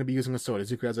sword, so he's going to be using a sword.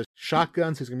 Izuku has a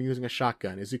shotgun, so he's going to be using a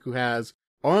shotgun. Izuku has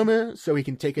armor, so he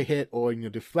can take a hit or,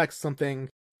 deflect something.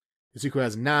 Izuku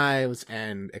has knives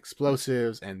and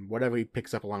explosives and whatever he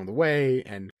picks up along the way,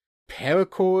 and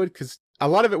paracord, because a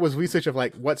lot of it was research of,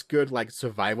 like, what's good, like,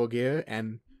 survival gear,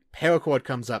 and paracord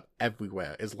comes up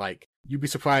everywhere. Is like, you'd be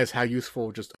surprised how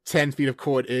useful just 10 feet of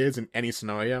cord is in any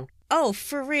scenario. Oh,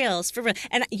 for reals, for real.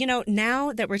 And,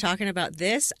 now that we're talking about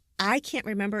this, I can't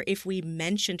remember if we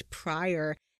mentioned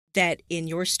prior that in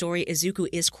your story, Izuku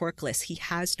is quirkless. He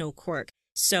has no quirk.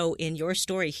 So in your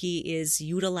story, he is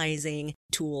utilizing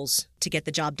tools to get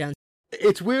the job done.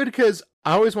 It's weird because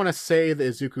I always want to say that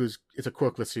it's a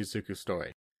quirkless Izuku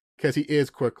story, because he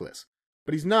is quirkless.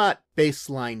 But he's not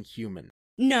baseline human.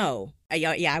 No.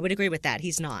 Yeah, I would agree with that.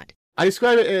 He's not. I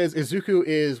describe it as Izuku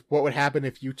is what would happen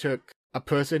if you took a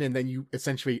person and then you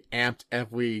essentially amped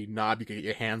every knob you could get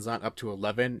your hands on up to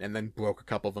 11 and then broke a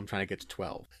couple of them trying to get to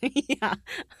 12. Yeah.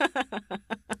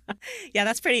 Yeah,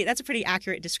 that's a pretty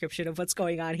accurate description of what's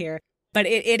going on here. But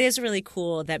it is really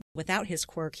cool that without his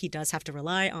quirk, he does have to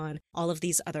rely on all of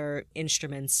these other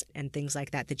instruments and things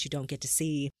like that you don't get to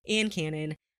see in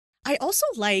canon. I also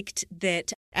liked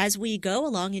that as we go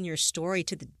along in your story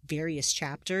to the various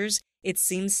chapters, it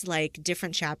seems like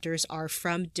different chapters are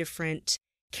from different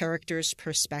characters'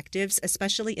 perspectives,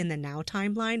 especially in the now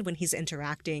timeline when he's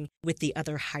interacting with the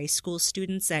other high school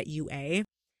students at UA.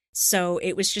 So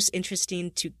it was just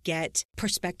interesting to get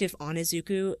perspective on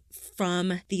Izuku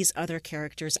from these other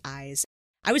characters' eyes.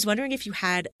 I was wondering if you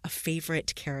had a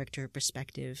favorite character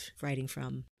perspective writing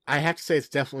from. I have to say it's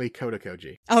definitely Kota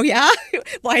Koji. Oh, yeah?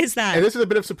 Why is that? And this is a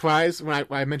bit of surprise when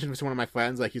I mentioned this to one of my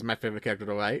friends, like he's my favorite character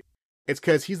to write. It's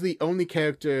because he's the only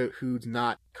character who's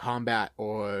not combat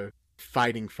or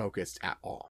fighting focused at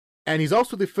all. And he's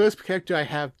also the first character I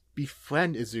have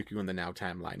befriend Izuku in the now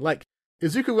timeline. Like,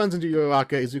 Izuku runs into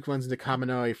Uraraka, Izuku runs into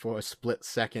Kaminari for a split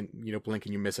second, blink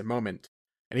and you miss a moment.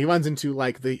 And he runs into,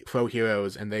 like, the pro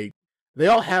heroes, and they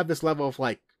all have this level of,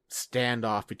 like,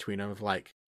 standoff between them of,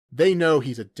 like, they know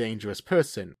he's a dangerous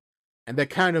person. And they're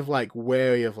kind of, like,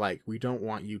 wary of, like, we don't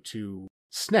want you to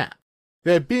snap.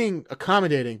 They're being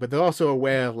accommodating, but they're also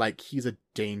aware of, like, he's a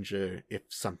danger if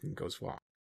something goes wrong.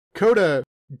 Kota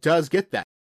does get that.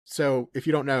 So, if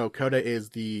you don't know, Kota is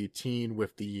the teen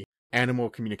with the animal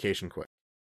communication quirk.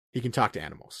 He can talk to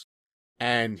animals.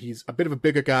 And he's a bit of a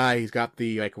bigger guy. He's got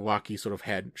the, like, rocky sort of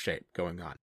head shape going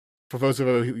on. For those of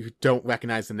you who don't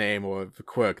recognize the name or the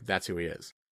quirk, that's who he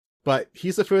is. But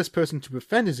he's the first person to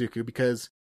befriend Izuku because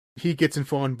he gets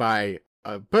informed by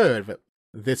a bird that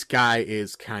this guy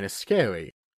is kind of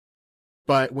scary.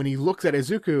 But when he looks at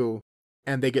Izuku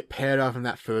and they get paired off in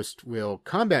that first real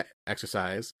combat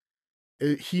exercise,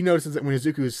 he notices that when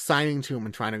Izuku is signing to him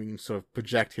and trying to sort of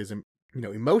project his,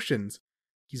 emotions,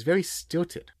 he's very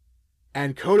stilted.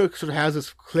 And Kota sort of has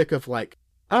this click of like,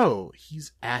 oh,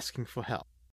 he's asking for help.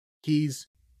 He's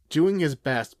doing his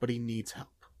best, but he needs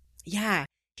help. Yeah,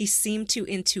 he seemed to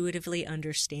intuitively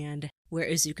understand where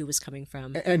Izuku was coming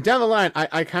from. And down the line,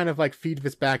 I kind of like feed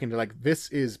this back into like, this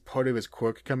is part of his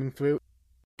quirk coming through.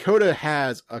 Kota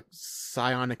has a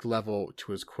psionic level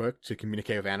to his quirk to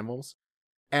communicate with animals.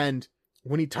 And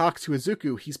when he talks to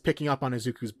Izuku, he's picking up on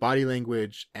Izuku's body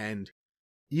language and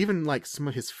even like some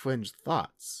of his fringe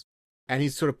thoughts. And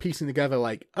he's sort of piecing together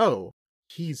like, oh,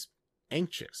 he's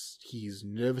anxious. He's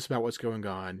nervous about what's going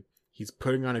on. He's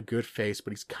putting on a good face,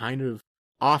 but he's kind of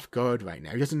off guard right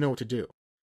now. He doesn't know what to do.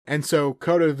 And so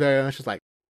Kota very much is like,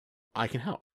 I can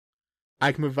help.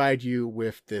 I can provide you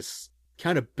with this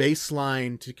kind of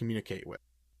baseline to communicate with.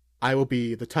 I will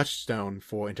be the touchstone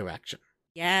for interaction.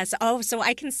 Yes. Oh, so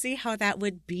I can see how that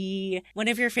would be one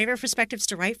of your favorite perspectives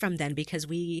to write from then, because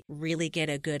we really get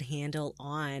a good handle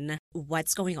on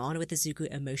what's going on with Izuku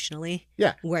emotionally.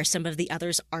 Yeah. Where some of the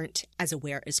others aren't as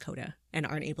aware as Koda and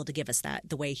aren't able to give us that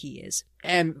the way he is.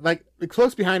 And like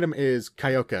close behind him is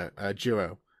Kyoka,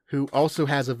 Jiro, who also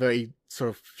has a very sort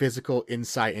of physical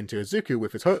insight into Izuku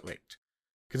with his heart rate.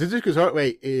 Because Izuku's heart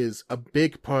rate is a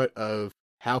big part of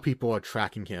how people are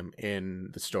tracking him in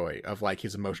the story of like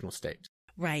his emotional state.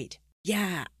 Right.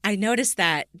 Yeah, I noticed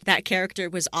that that character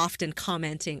was often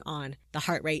commenting on the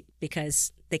heart rate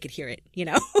because they could hear it, you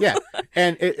know? Yeah,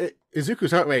 and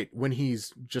Izuku's heart rate, when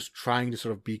he's just trying to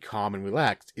sort of be calm and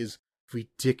relaxed, is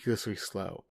ridiculously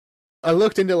slow. I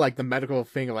looked into like the medical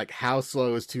thing of like how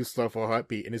slow is too slow for a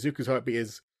heartbeat, and Izuku's heartbeat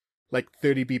is like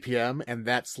 30 BPM, and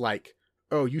that's like,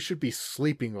 oh, you should be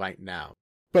sleeping right now.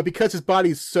 But because his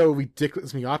body's so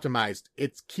ridiculously optimized,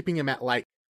 it's keeping him at like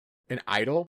an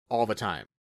idle all the time.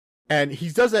 And he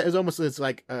does that as almost as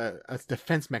like a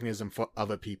defense mechanism for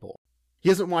other people. He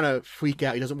doesn't want to freak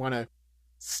out. He doesn't want to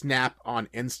snap on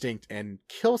instinct and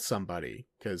kill somebody.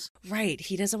 Right.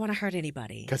 He doesn't want to hurt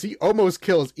anybody. Because he almost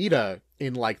kills Ida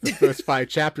in like the first 5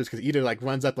 chapters, because Ida like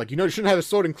runs up like, you shouldn't have a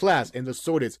sword in class. And the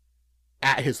sword is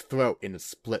at his throat in a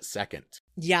split second.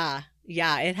 Yeah.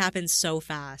 Yeah. It happens so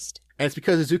fast. And it's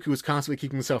because Izuku was constantly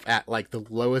keeping himself at like the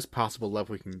lowest possible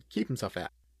level he can keep himself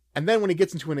at. And then when he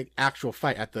gets into an actual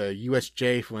fight at the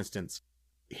USJ, for instance,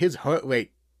 his heart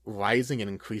rate rising and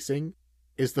increasing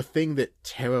is the thing that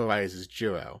terrorizes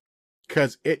Jiro.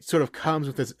 Because it sort of comes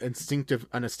with this instinctive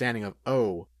understanding of,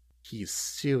 oh, he's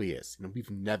serious. And we've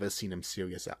never seen him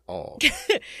serious at all.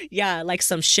 Yeah, like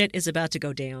some shit is about to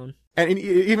go down. And it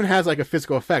even has like a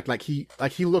physical effect. Like he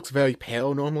looks very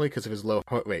pale normally because of his low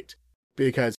heart rate.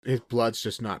 Because his blood's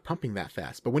just not pumping that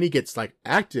fast. But when he gets like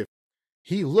active,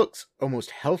 he looks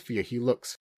almost healthier. He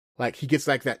looks like he gets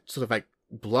like that sort of like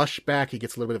blush back. He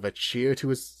gets a little bit of a cheer to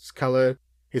his color.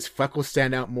 His freckles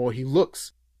stand out more. He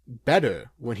looks better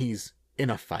when he's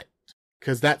in a fight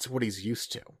because that's what he's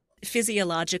used to.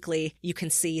 Physiologically, you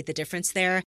can see the difference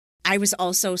there. I was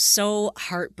also so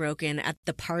heartbroken at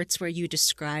the parts where you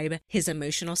describe his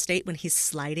emotional state when he's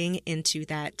sliding into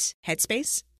that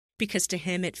headspace, because to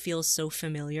him it feels so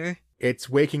familiar. It's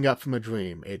waking up from a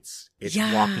dream. It's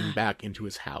walking back into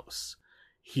his house.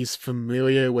 He's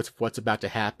familiar with what's about to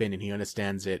happen, and he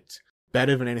understands it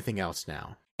better than anything else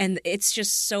now. And it's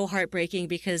just so heartbreaking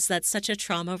because that's such a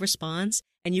trauma response,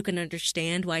 and you can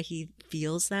understand why he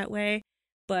feels that way.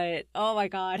 But, oh my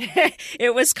God,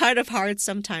 it was kind of hard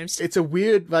sometimes. It's a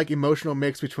weird, like, emotional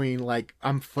mix between, like,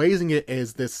 I'm phrasing it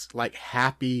as this, like,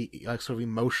 happy, like, sort of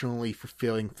emotionally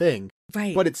fulfilling thing.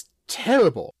 Right. But it's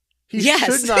terrible. He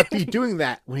should not be doing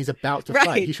that when he's about to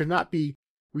fight. He should not be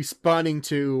responding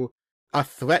to a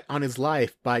threat on his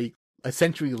life by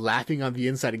essentially laughing on the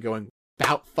inside and going,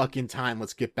 about fucking time,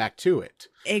 let's get back to it.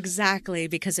 Exactly,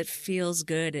 because it feels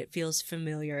good, it feels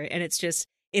familiar, and it's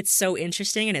so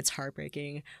interesting and it's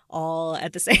heartbreaking all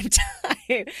at the same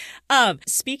time.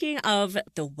 Speaking of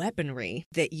the weaponry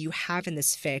that you have in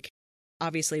this fic,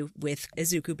 obviously with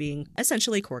Izuku being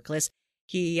essentially quirkless,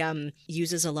 he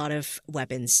uses a lot of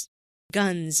weapons.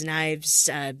 Guns, knives,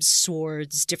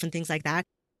 swords, different things like that.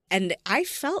 And I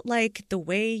felt like the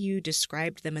way you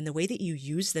described them and the way that you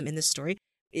use them in the story,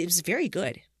 it was very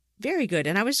good. Very good.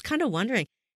 And I was kind of wondering,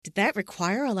 did that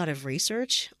require a lot of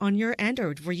research on your end,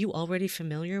 or were you already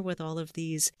familiar with all of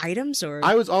these items? Or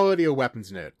I was already a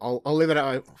weapons nerd. I'll leave it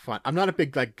out front. I'm not a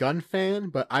big like gun fan,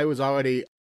 but I was already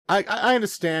I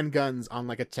understand guns on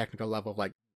like a technical level,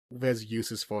 like there's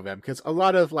uses for them, because a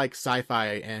lot of like sci-fi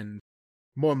and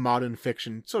more modern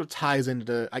fiction sort of ties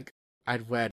into like I've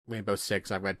read Rainbow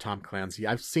Six, I've read Tom Clancy.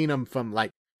 I've seen them from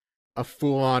like a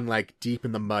full-on like deep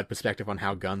in the mud perspective on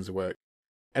how guns work.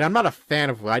 And I'm not a fan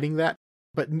of writing that,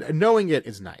 but knowing it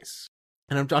is nice.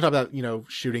 And I'm talking about,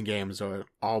 shooting games are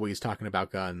always talking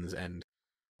about guns and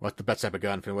what's the best type of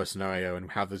gun for what scenario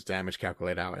and how does damage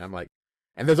calculate out. And I'm like,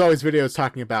 and there's always videos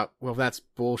talking about, well, that's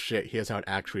bullshit. Here's how it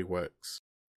actually works.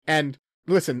 And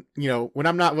listen, when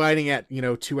I'm not writing at,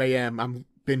 2 a.m., I'm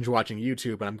binge watching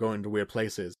YouTube and I'm going to weird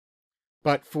places.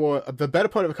 But for the better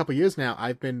part of a couple years now,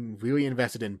 I've been really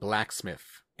invested in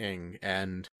blacksmithing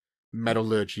and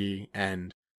metallurgy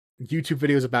and YouTube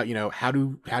videos about, how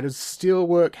does steel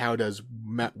work? How does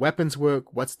weapons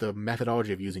work? What's the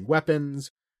methodology of using weapons?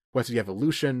 What's the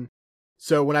evolution?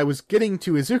 So when I was getting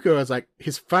to Izuku, I was like,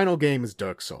 his final game is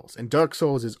Dark Souls. And Dark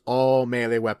Souls is all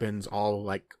melee weapons, all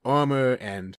like armor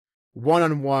and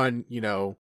one-on-one,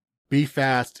 be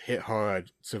fast, hit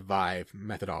hard, survive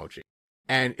methodology.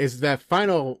 And is that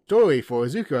final story for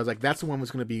Izuku, I was like, that's the one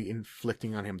that's going to be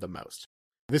inflicting on him the most.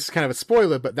 This is kind of a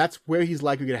spoiler, but that's where he's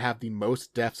likely going to have the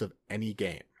most deaths of any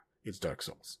game. It's Dark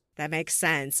Souls. That makes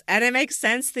sense. And it makes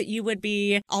sense that you would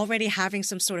be already having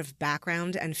some sort of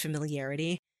background and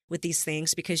familiarity with these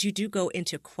things, because you do go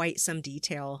into quite some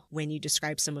detail when you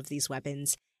describe some of these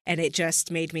weapons. And it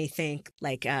just made me think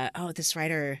like, oh, this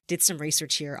writer did some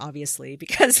research here, obviously,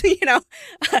 because,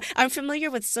 I'm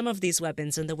familiar with some of these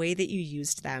weapons, and the way that you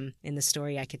used them in the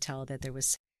story, I could tell that there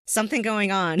was something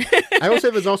going on. I will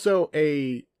say there's also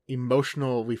a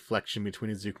emotional reflection between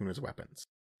Izuku and his weapons.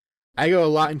 I go a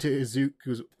lot into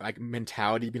Izuku's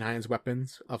mentality behind his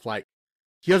weapons, of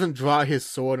he doesn't draw his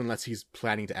sword unless he's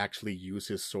planning to actually use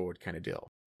his sword kind of deal.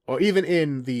 Or even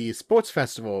in the sports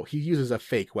festival, he uses a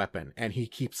fake weapon, and he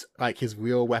keeps his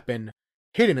real weapon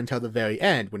hidden until the very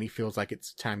end when he feels like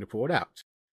it's time to pull it out.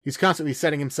 He's constantly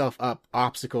setting himself up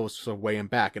obstacles to weigh him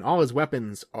back, and all his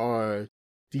weapons are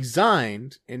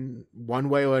designed in one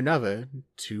way or another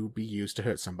to be used to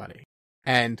hurt somebody.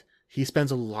 And he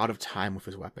spends a lot of time with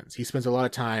his weapons. He spends a lot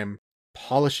of time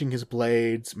polishing his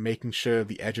blades, making sure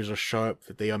the edges are sharp,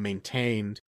 that they are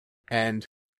maintained, and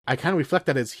I kind of reflect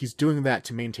that as he's doing that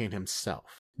to maintain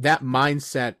himself. That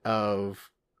mindset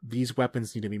of these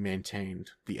weapons need to be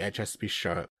maintained, the edge has to be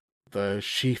sharp, the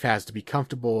sheath has to be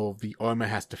comfortable, the armor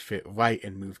has to fit right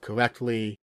and move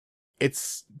correctly.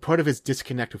 It's part of his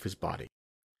disconnect with his body.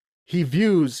 He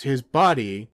views his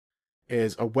body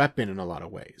as a weapon in a lot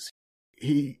of ways.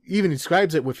 He even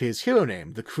describes it with his hero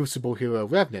name, the Crucible Hero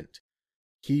Revenant.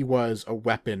 He was a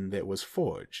weapon that was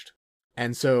forged.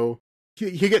 And so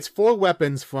he gets 4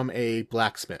 weapons from a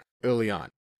blacksmith early on,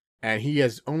 and he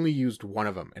has only used one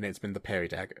of them, and it's been the parry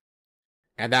dagger.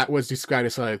 And that was described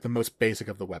as the most basic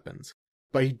of the weapons.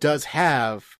 But he does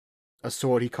have a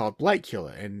sword he called Blight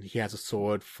Killer, and he has a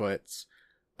sword that's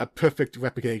a perfect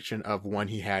replication of one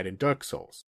he had in Dark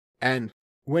Souls. And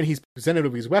when he's presented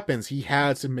with these weapons, he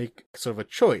has to make sort of a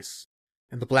choice,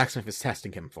 and the blacksmith is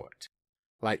testing him for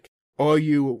it. Are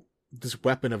you this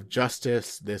weapon of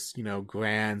justice, this,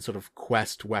 grand sort of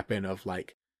quest weapon of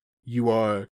you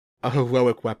are a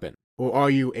heroic weapon, or are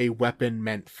you a weapon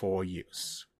meant for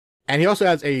use? And he also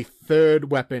has a 3rd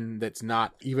weapon that's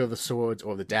not either the swords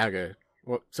or the dagger,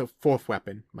 so 4th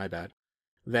weapon, my bad,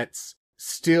 that's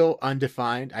still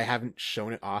undefined. I haven't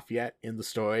shown it off yet in the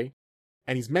story,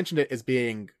 and he's mentioned it as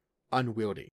being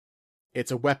unwieldy.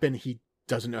 It's a weapon he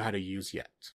doesn't know how to use yet,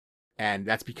 and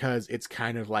that's because it's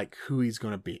kind of who he's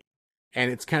going to be. And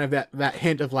it's kind of that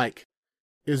hint of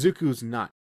Izuku's not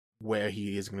where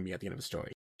he is going to be at the end of the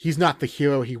story. He's not the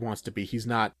hero he wants to be. He's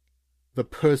not the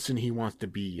person he wants to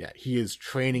be yet. He is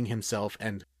training himself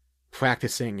and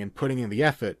practicing and putting in the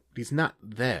effort. He's not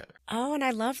there. Oh, and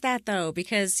I love that though,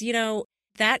 because,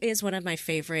 that is one of my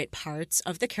favorite parts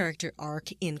of the character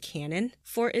arc in canon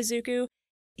for Izuku.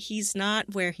 He's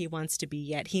not where he wants to be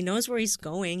yet. He knows where he's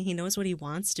going. He knows what he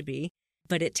wants to be,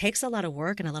 but it takes a lot of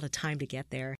work and a lot of time to get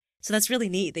there. So that's really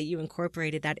neat that you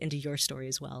incorporated that into your story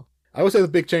as well. I would say the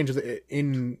big change is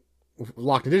in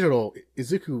Locked in Digital,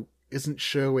 Izuku isn't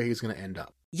sure where he's going to end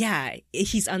up. Yeah,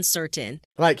 he's uncertain.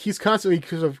 He's constantly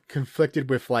sort of conflicted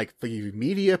with, the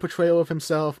media portrayal of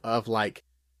himself, of,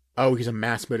 oh, he's a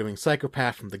mass-murdering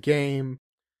psychopath from the game.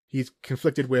 He's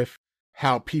conflicted with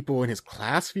how people in his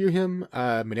class view him.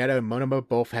 Mineta and Monoma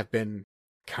both have been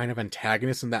kind of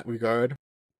antagonists in that regard.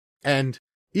 And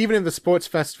even in the sports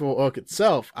festival arc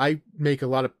itself, I make a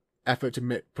lot of effort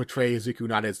to portray Izuku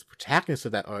not as the protagonist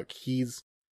of that arc. He's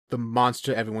the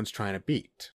monster everyone's trying to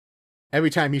beat. Every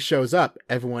time he shows up,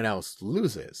 everyone else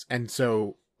loses. And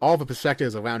so all the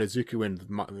perspectives around Izuku in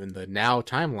the now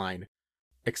timeline,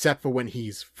 except for when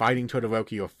he's fighting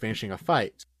Todoroki or finishing a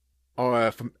fight,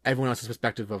 are from everyone else's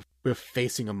perspective of, we're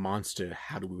facing a monster,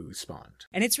 how do we respond?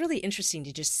 And it's really interesting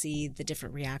to just see the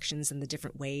different reactions and the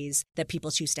different ways that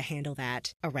people choose to handle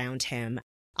that around him.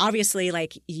 Obviously,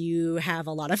 you have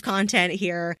a lot of content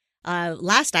here.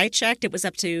 Last I checked, it was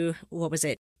up to, what was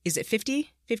it? Is it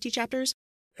 50? 50 chapters?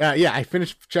 Yeah, I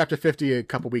finished chapter 50 a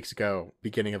couple weeks ago,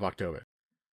 beginning of October.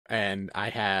 And I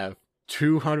have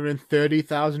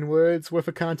 230,000 words worth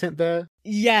of content there.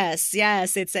 Yes,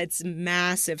 it's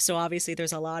massive. So obviously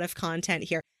there's a lot of content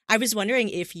here. I was wondering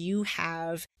if you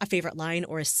have a favorite line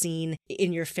or a scene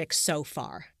in your fic so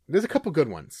far. There's a couple good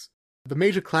ones. The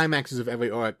major climaxes of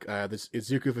every arc, this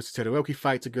Izuku versus Todoroki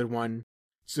fight's a good one.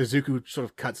 Izuku sort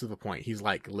of cuts to the point. He's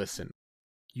like, listen,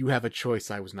 you have a choice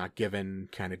I was not given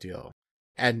kind of deal.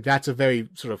 And that's a very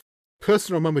sort of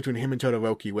personal moment between him and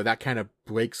Todoroki where that kind of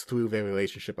breaks through their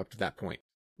relationship up to that point.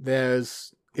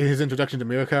 There's his introduction to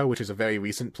Miraka, which is a very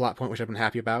recent plot point, which I've been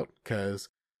happy about, because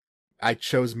I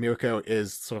chose Mirko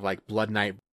as sort of like Blood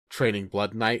Knight training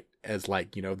Blood Knight as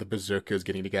like, you know, the berserkers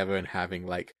getting together and having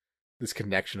like this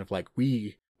connection of like,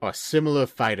 we are similar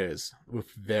fighters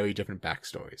with very different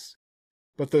backstories.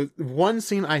 But the one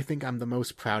scene I think I'm the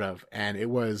most proud of, and it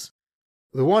was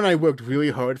the one I worked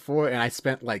really hard for, and I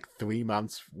spent like 3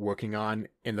 months working on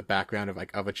in the background of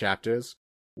like other chapters,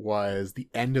 was the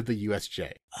end of the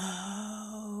USJ.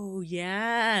 Oh,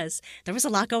 yes. There was a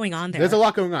lot going on there. There's a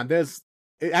lot going on.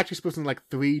 It actually splits in like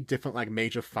 3 different like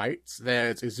major fights.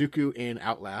 There's Izuku in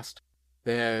Outlast.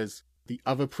 There's the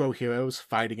other pro heroes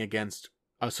fighting against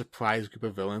a surprise group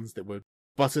of villains that were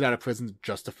busted out of prison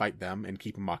just to fight them and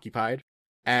keep them occupied.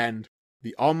 And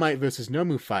the All Might versus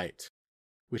Nomu fight,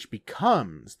 which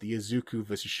becomes the Izuku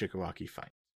versus Shigaraki fight.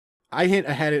 I hint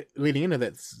ahead leading into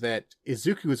this that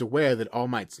Izuku is aware that All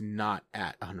Might's not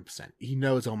at 100%. He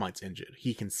knows All Might's injured.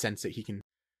 He can sense it. He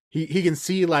can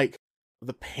see like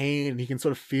the pain. He can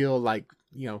sort of feel like,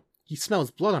 you know, he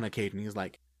smells blood on occasion. He's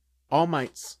like, All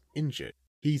Might's injured.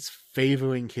 He's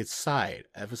favoring his side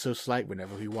ever so slight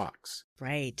whenever he walks.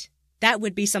 Right. That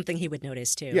would be something he would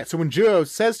notice too. Yeah, so when Jiro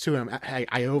says to him,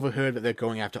 I overheard that they're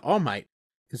going after All Might,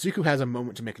 Izuku has a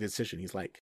moment to make a decision. He's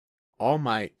like, All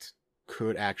Might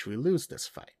could actually lose this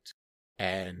fight.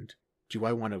 And do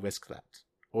I want to risk that?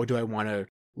 Or do I want to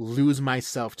lose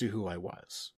myself to who I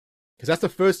was? Because that's the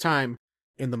first time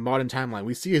in the modern timeline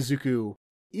we see Izuku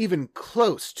even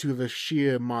close to the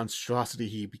sheer monstrosity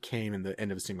he became in the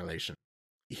end of the simulation.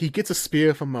 He gets a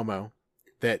spear from Momo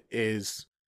that is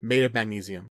made of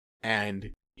magnesium,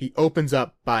 and he opens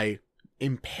up by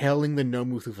impaling the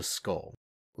Nomu through the skull.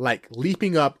 Like,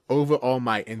 leaping up over All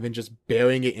Might and then just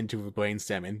burying it into the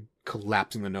brainstem and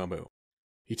collapsing the Nomu.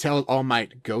 He tells All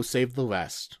Might, go save the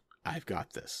rest. I've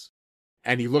got this.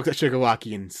 And he looks at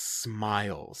Shigaraki and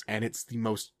smiles, and it's the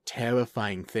most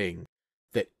terrifying thing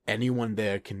that anyone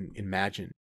there can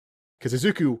imagine. Because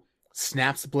Izuku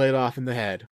snaps the blade off in the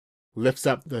head, lifts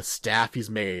up the staff he's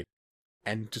made,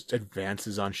 and just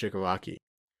advances on Shigaraki.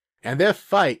 And their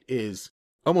fight is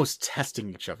almost testing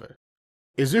each other.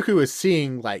 Izuku is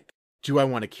seeing, like, do I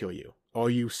want to kill you? Or are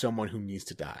you someone who needs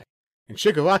to die? And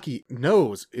Shigaraki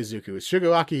knows Izuku.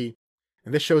 Shigaraki,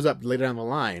 and this shows up later down the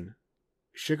line,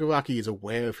 Shigaraki is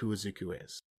aware of who Izuku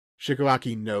is.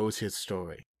 Shigaraki knows his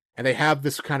story. And they have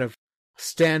this kind of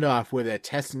standoff where they're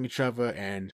testing each other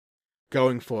and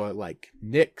going for, like,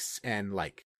 nicks and,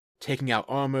 like, taking out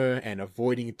armor and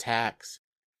avoiding attacks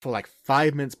for, like,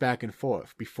 5 minutes back and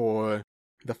forth before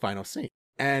the final scene.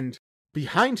 And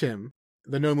behind him,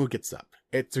 the Nomu gets up.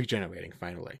 It's regenerating,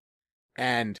 finally.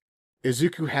 And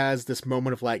Izuku has this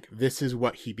moment of, like, this is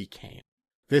what he became.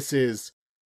 This is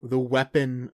the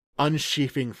weapon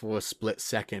unsheathing for a split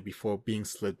second before being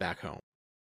slid back home.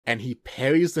 And he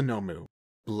parries the Nomu,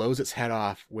 blows its head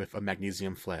off with a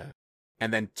magnesium flare,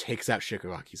 and then takes out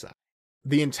Shigaraki's eye.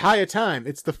 The entire time,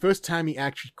 it's the first time he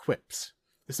actually quips.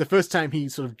 It's the first time he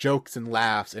sort of jokes and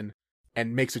laughs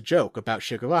and makes a joke about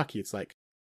Shigaraki. It's like,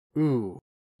 ooh,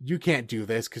 you can't do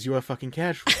this because you're a fucking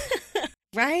casual.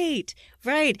 Right.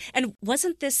 And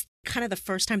wasn't this kind of the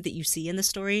first time that you see in the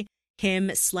story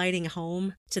him sliding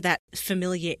home to that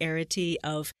familiarity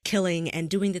of killing and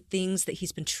doing the things that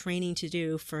he's been training to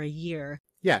do for a year?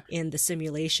 Yeah. In the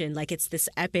simulation. Like, it's this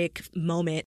epic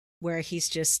moment where he's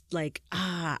just like,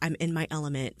 I'm in my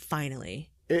element,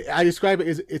 finally. I describe it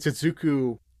as it's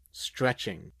Izuku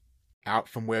stretching out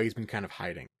from where he's been kind of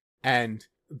hiding. And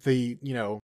the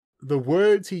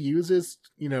words he uses,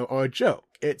 are a joke.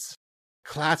 It's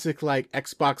classic, like,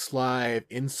 Xbox Live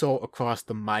insult across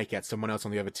the mic at someone else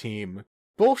on the other team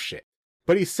bullshit.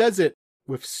 But he says it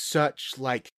with such,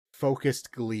 like,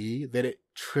 focused glee that it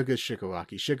triggers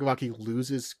Shigaraki. Shigaraki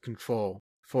loses control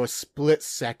for a split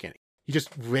second. He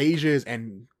just rages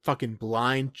and fucking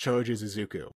blind charges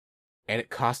Izuku. And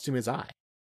it cost him his eye.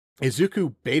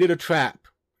 Izuku baited a trap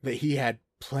that he had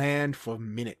planned for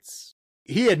minutes.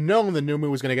 He had known the Nomu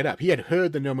was going to get up. He had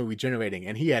heard the Nomu regenerating,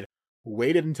 and he had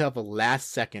waited until the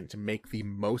last second to make the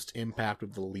most impact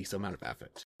with the least amount of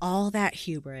effort. All that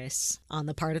hubris on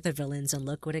the part of the villains, and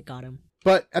look what it got him.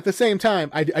 But at the same time,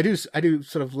 I do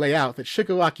sort of lay out that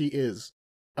Shigaraki is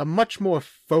a much more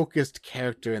focused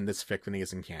character in this fic than he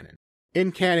is in canon.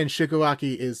 In canon,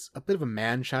 Shigaraki is a bit of a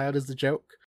man-child, is the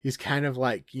joke. He's kind of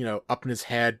like, up in his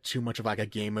head, too much of like a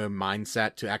gamer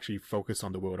mindset to actually focus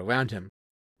on the world around him.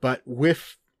 But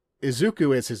with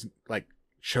Izuku as his, like,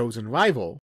 chosen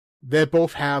rival, they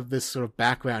both have this sort of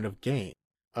background of game,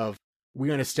 of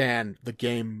we understand the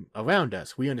game around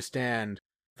us. We understand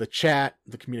the chat,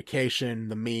 the communication,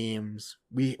 the memes.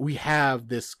 We have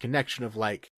this connection of,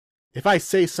 like, if I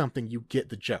say something, you get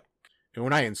the joke. And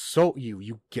when I insult you,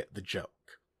 you get the joke.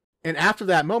 And after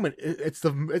that moment, it's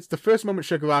the first moment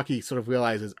Shigaraki sort of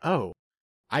realizes, oh,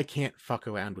 I can't fuck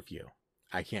around with you.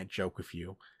 I can't joke with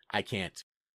you. I can't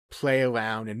play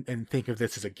around and think of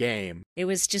this as a game. It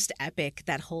was just epic,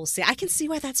 that whole scene. I can see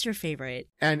why that's your favorite.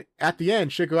 And at the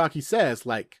end, Shigaraki says,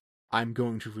 like, I'm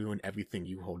going to ruin everything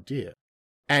you hold dear.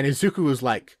 And Izuku was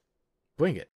like,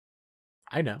 bring it.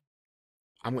 I know.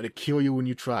 I'm going to kill you when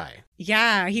you try.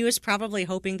 Yeah, he was probably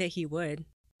hoping that he would.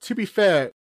 To be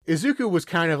fair, Izuku was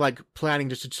kind of like planning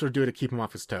just to sort of do it to keep him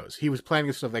off his toes. He was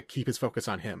planning to sort of like keep his focus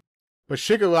on him. But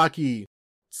Shigaraki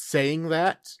saying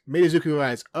that made Izuku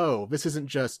realize, oh, this isn't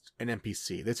just an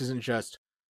NPC. This isn't just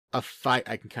a fight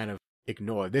I can kind of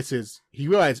ignore. He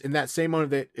realized in that same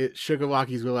moment that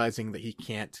Shigaraki's realizing that he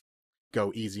can't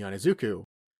go easy on Izuku.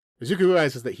 Izuku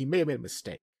realizes that he may have made a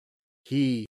mistake.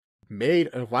 He made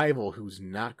a rival who's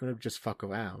not going to just fuck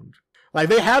around. Like,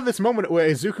 they have this moment where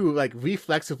Izuku, like,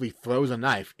 reflexively throws a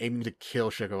knife aiming to kill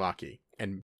Shigaraki,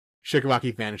 and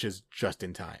Shigaraki vanishes just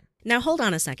in time. Now, hold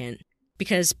on a second,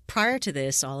 because prior to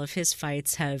this, all of his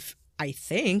fights have, I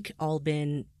think, all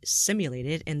been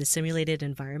simulated in the simulated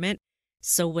environment.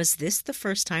 So was this the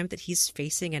first time that he's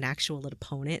facing an actual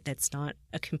opponent that's not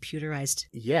a computerized...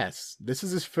 Yes, this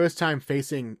is his first time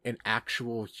facing an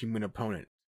actual human opponent.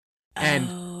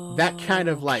 And that kind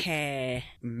of, like,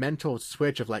 mental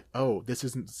switch of, like, oh, this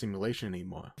isn't a simulation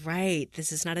anymore. Right.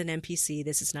 This is not an NPC.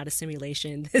 This is not a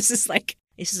simulation. This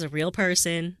is a real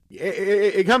person.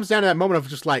 It comes down to that moment of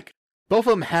just, like, both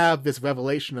of them have this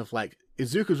revelation of, like,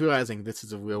 Izuku's realizing this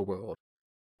is a real world.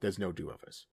 There's no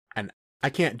do-overs. And I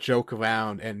can't joke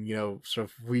around and, you know, sort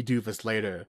of redo this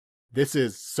later. This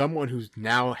is someone who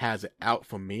now has it out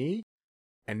for me.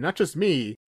 And not just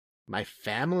me, my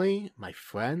family, my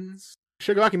friends.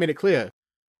 Shigaraki made it clear,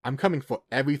 I'm coming for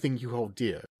everything you hold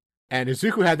dear. And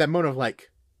Izuku had that moment of like,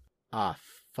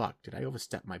 fuck, did I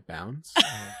overstep my bounds?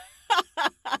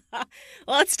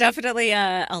 Well, it's definitely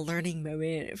a learning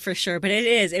moment for sure, but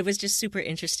it was just super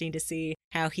interesting to see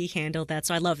how he handled that.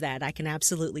 So I love that. I can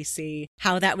absolutely see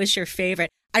how that was your favorite.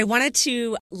 I wanted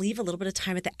to leave a little bit of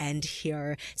time at the end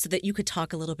here so that you could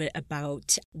talk a little bit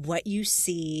about what you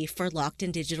see for Locked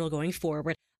in Digital going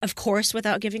forward. Of course,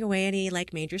 without giving away any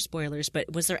like major spoilers,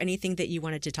 but was there anything that you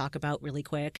wanted to talk about really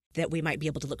quick that we might be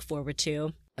able to look forward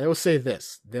to? I will say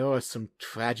this, there are some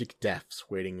tragic deaths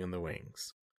waiting in the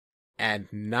wings. And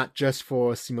not just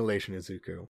for Simulation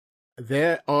Izuku.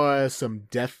 There are some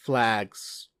death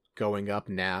flags going up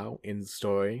now in the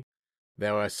story.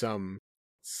 There are some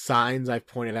signs I've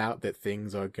pointed out that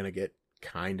things are going to get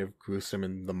kind of gruesome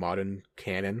in the modern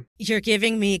canon. You're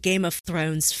giving me Game of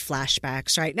Thrones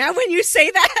flashbacks right now when you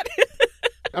say that.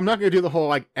 I'm not going to do the whole,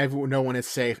 like, no one is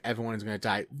safe, everyone is going to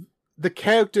die. The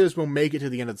characters will make it to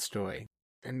the end of the story.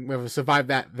 And whether survive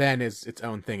that then is its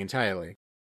own thing entirely.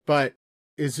 But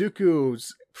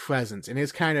Izuku's presence and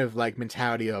his kind of, like,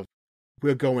 mentality of,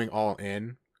 we're going all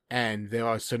in, and there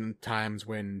are certain times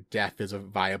when death is a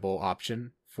viable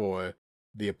option for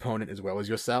the opponent as well as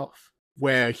yourself,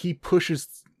 where he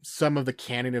pushes some of the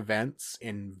canon events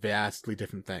in vastly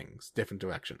different things, different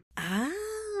directions.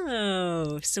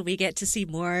 Oh, so we get to see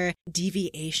more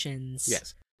deviations.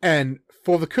 Yes. And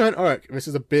for the current arc, this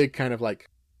is a big kind of like,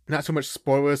 not so much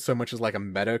spoilers, so much as like a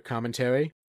meta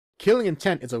commentary. Killing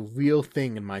intent is a real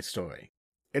thing in my story.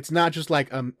 It's not just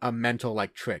like a mental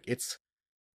like trick. It's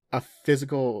a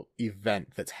physical event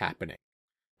that's happening.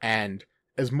 And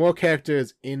as more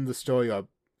characters in the story are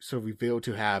sort of revealed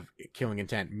to have killing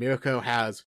intent, Mirko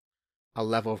has a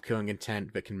level of killing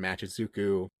intent that can match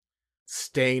Izuku.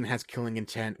 Stain has killing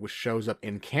intent, which shows up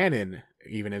in canon,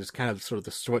 even as kind of sort of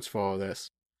the source for all this.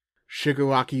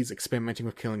 Shigaraki's experimenting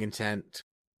with killing intent.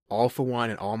 All for One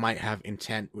and All Might have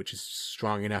intent, which is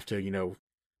strong enough to, you know,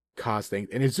 cause things.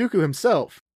 And Izuku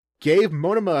himself gave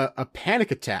Monoma a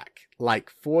panic attack like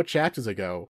 4 chapters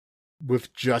ago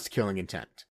with just killing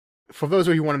intent. For those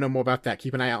of you who want to know more about that,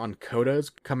 keep an eye out on Koda's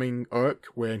coming arc,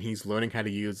 when he's learning how to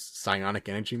use psionic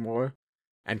energy more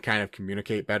and kind of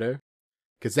communicate better.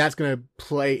 Because that's going to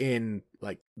play in,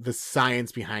 like, the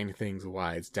science behind things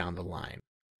wise down the line.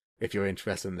 If you're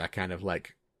interested in that kind of,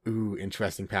 like,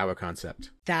 interesting power concept.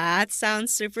 That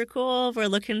sounds super cool. We're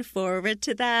looking forward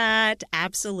to that.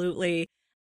 Absolutely.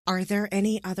 Are there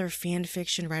any other fan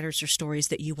fiction writers or stories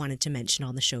that you wanted to mention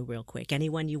on the show real quick?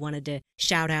 Anyone you wanted to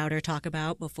shout out or talk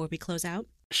about before we close out?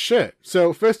 Sure.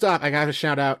 So first off, I got to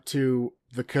shout out to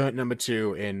the current number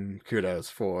 2 in Kudos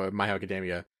for My Hero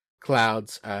Academia,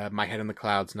 Clouds, My Head in the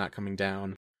Clouds Not Coming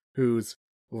Down, who's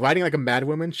writing like a mad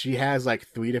woman. She has like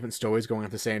 3 different stories going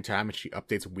at the same time, and she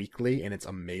updates weekly, and it's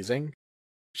amazing.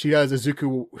 She does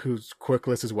Izuku, who's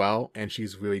quirkless as well, and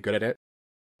she's really good at it.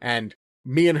 And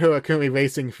me and her are currently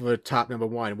racing for top number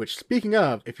 1, which, speaking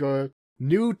of, if you're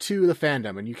new to the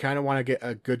fandom and you kind of want to get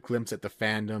a good glimpse at the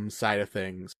fandom side of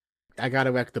things, I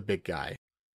gotta rec the big guy,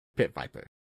 Pit Viper.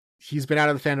 He's been out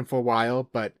of the fandom for a while,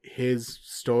 but his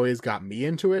stories got me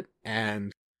into it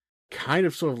and kind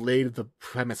of sort of laid the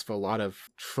premise for a lot of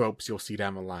tropes you'll see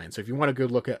down the line. So if you want a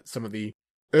good look at some of the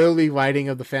early writing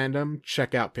of the fandom,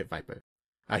 check out Pit Viper.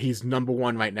 He's number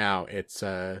 1 right now. It's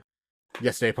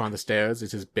Yesterday Upon the Stairs.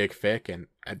 It's his big fic, and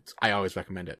I always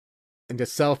recommend it. And to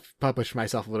self-publish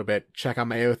myself a little bit, check out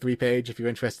my AO3 page if you're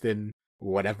interested in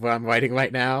whatever I'm writing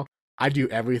right now. I do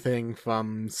everything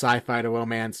from sci-fi to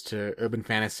romance to urban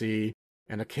fantasy,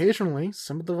 and occasionally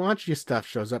some of the raunchier stuff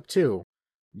shows up too.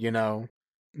 You know,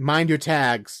 mind your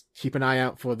tags. Keep an eye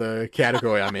out for the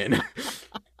category I'm in.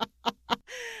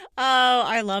 Oh,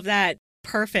 I love that.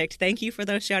 Perfect. Thank you for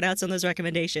those shout outs and those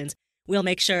recommendations. We'll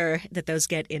make sure that those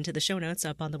get into the show notes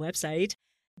up on the website.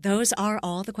 Those are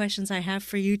all the questions I have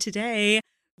for you today.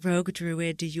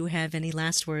 RogueDruid, do you have any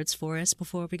last words for us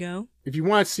before we go? If you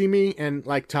want to see me and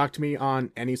talk to me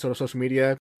on any sort of social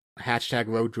media, hashtag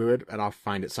RogueDruid, and I'll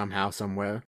find it somehow,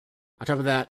 somewhere. On top of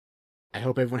that, I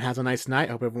hope everyone has a nice night.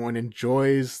 I hope everyone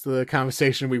enjoys the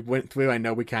conversation we went through. I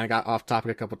know we kind of got off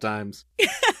topic a couple times.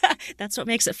 That's what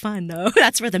makes it fun, though.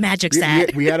 That's where the magic's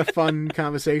at. We had a fun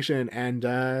conversation,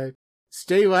 and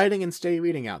stay writing and stay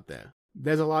reading out there.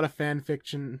 There's a lot of fan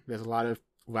fiction. There's a lot of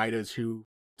writers who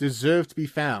deserve to be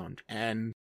found,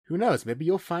 and who knows, maybe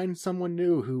you'll find someone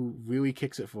new who really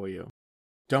kicks it for you.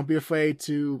 Don't be afraid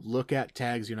to look at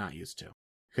tags you're not used to.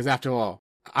 Because after all,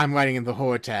 I'm writing in the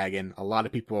horror tag, and a lot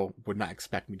of people would not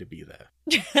expect me to be there.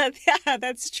 Yeah,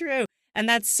 that's true. And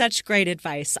that's such great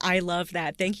advice. I love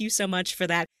that. Thank you so much for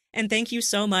that. And thank you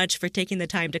so much for taking the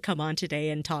time to come on today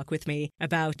and talk with me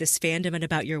about this fandom and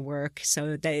about your work.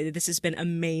 So this has been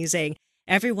amazing.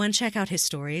 Everyone check out his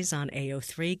stories on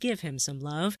AO3. Give him some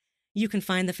love. You can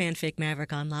find the Fanfic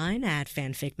Maverick online at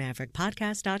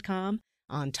fanficmaverickpodcast.com,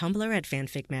 on Tumblr at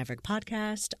Fanfic Maverick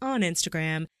Podcast, on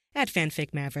Instagram at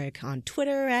Fanfic Maverick, on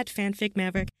Twitter at Fanfic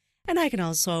Maverick, and I can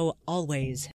also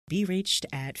always be reached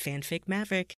at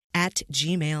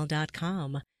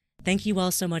fanficmaverick@gmail.com. Thank you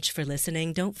all so much for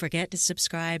listening. Don't forget to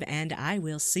subscribe, and I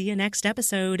will see you next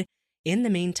episode. In the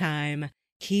meantime,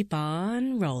 keep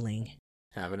on rolling.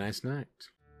 Have a nice night.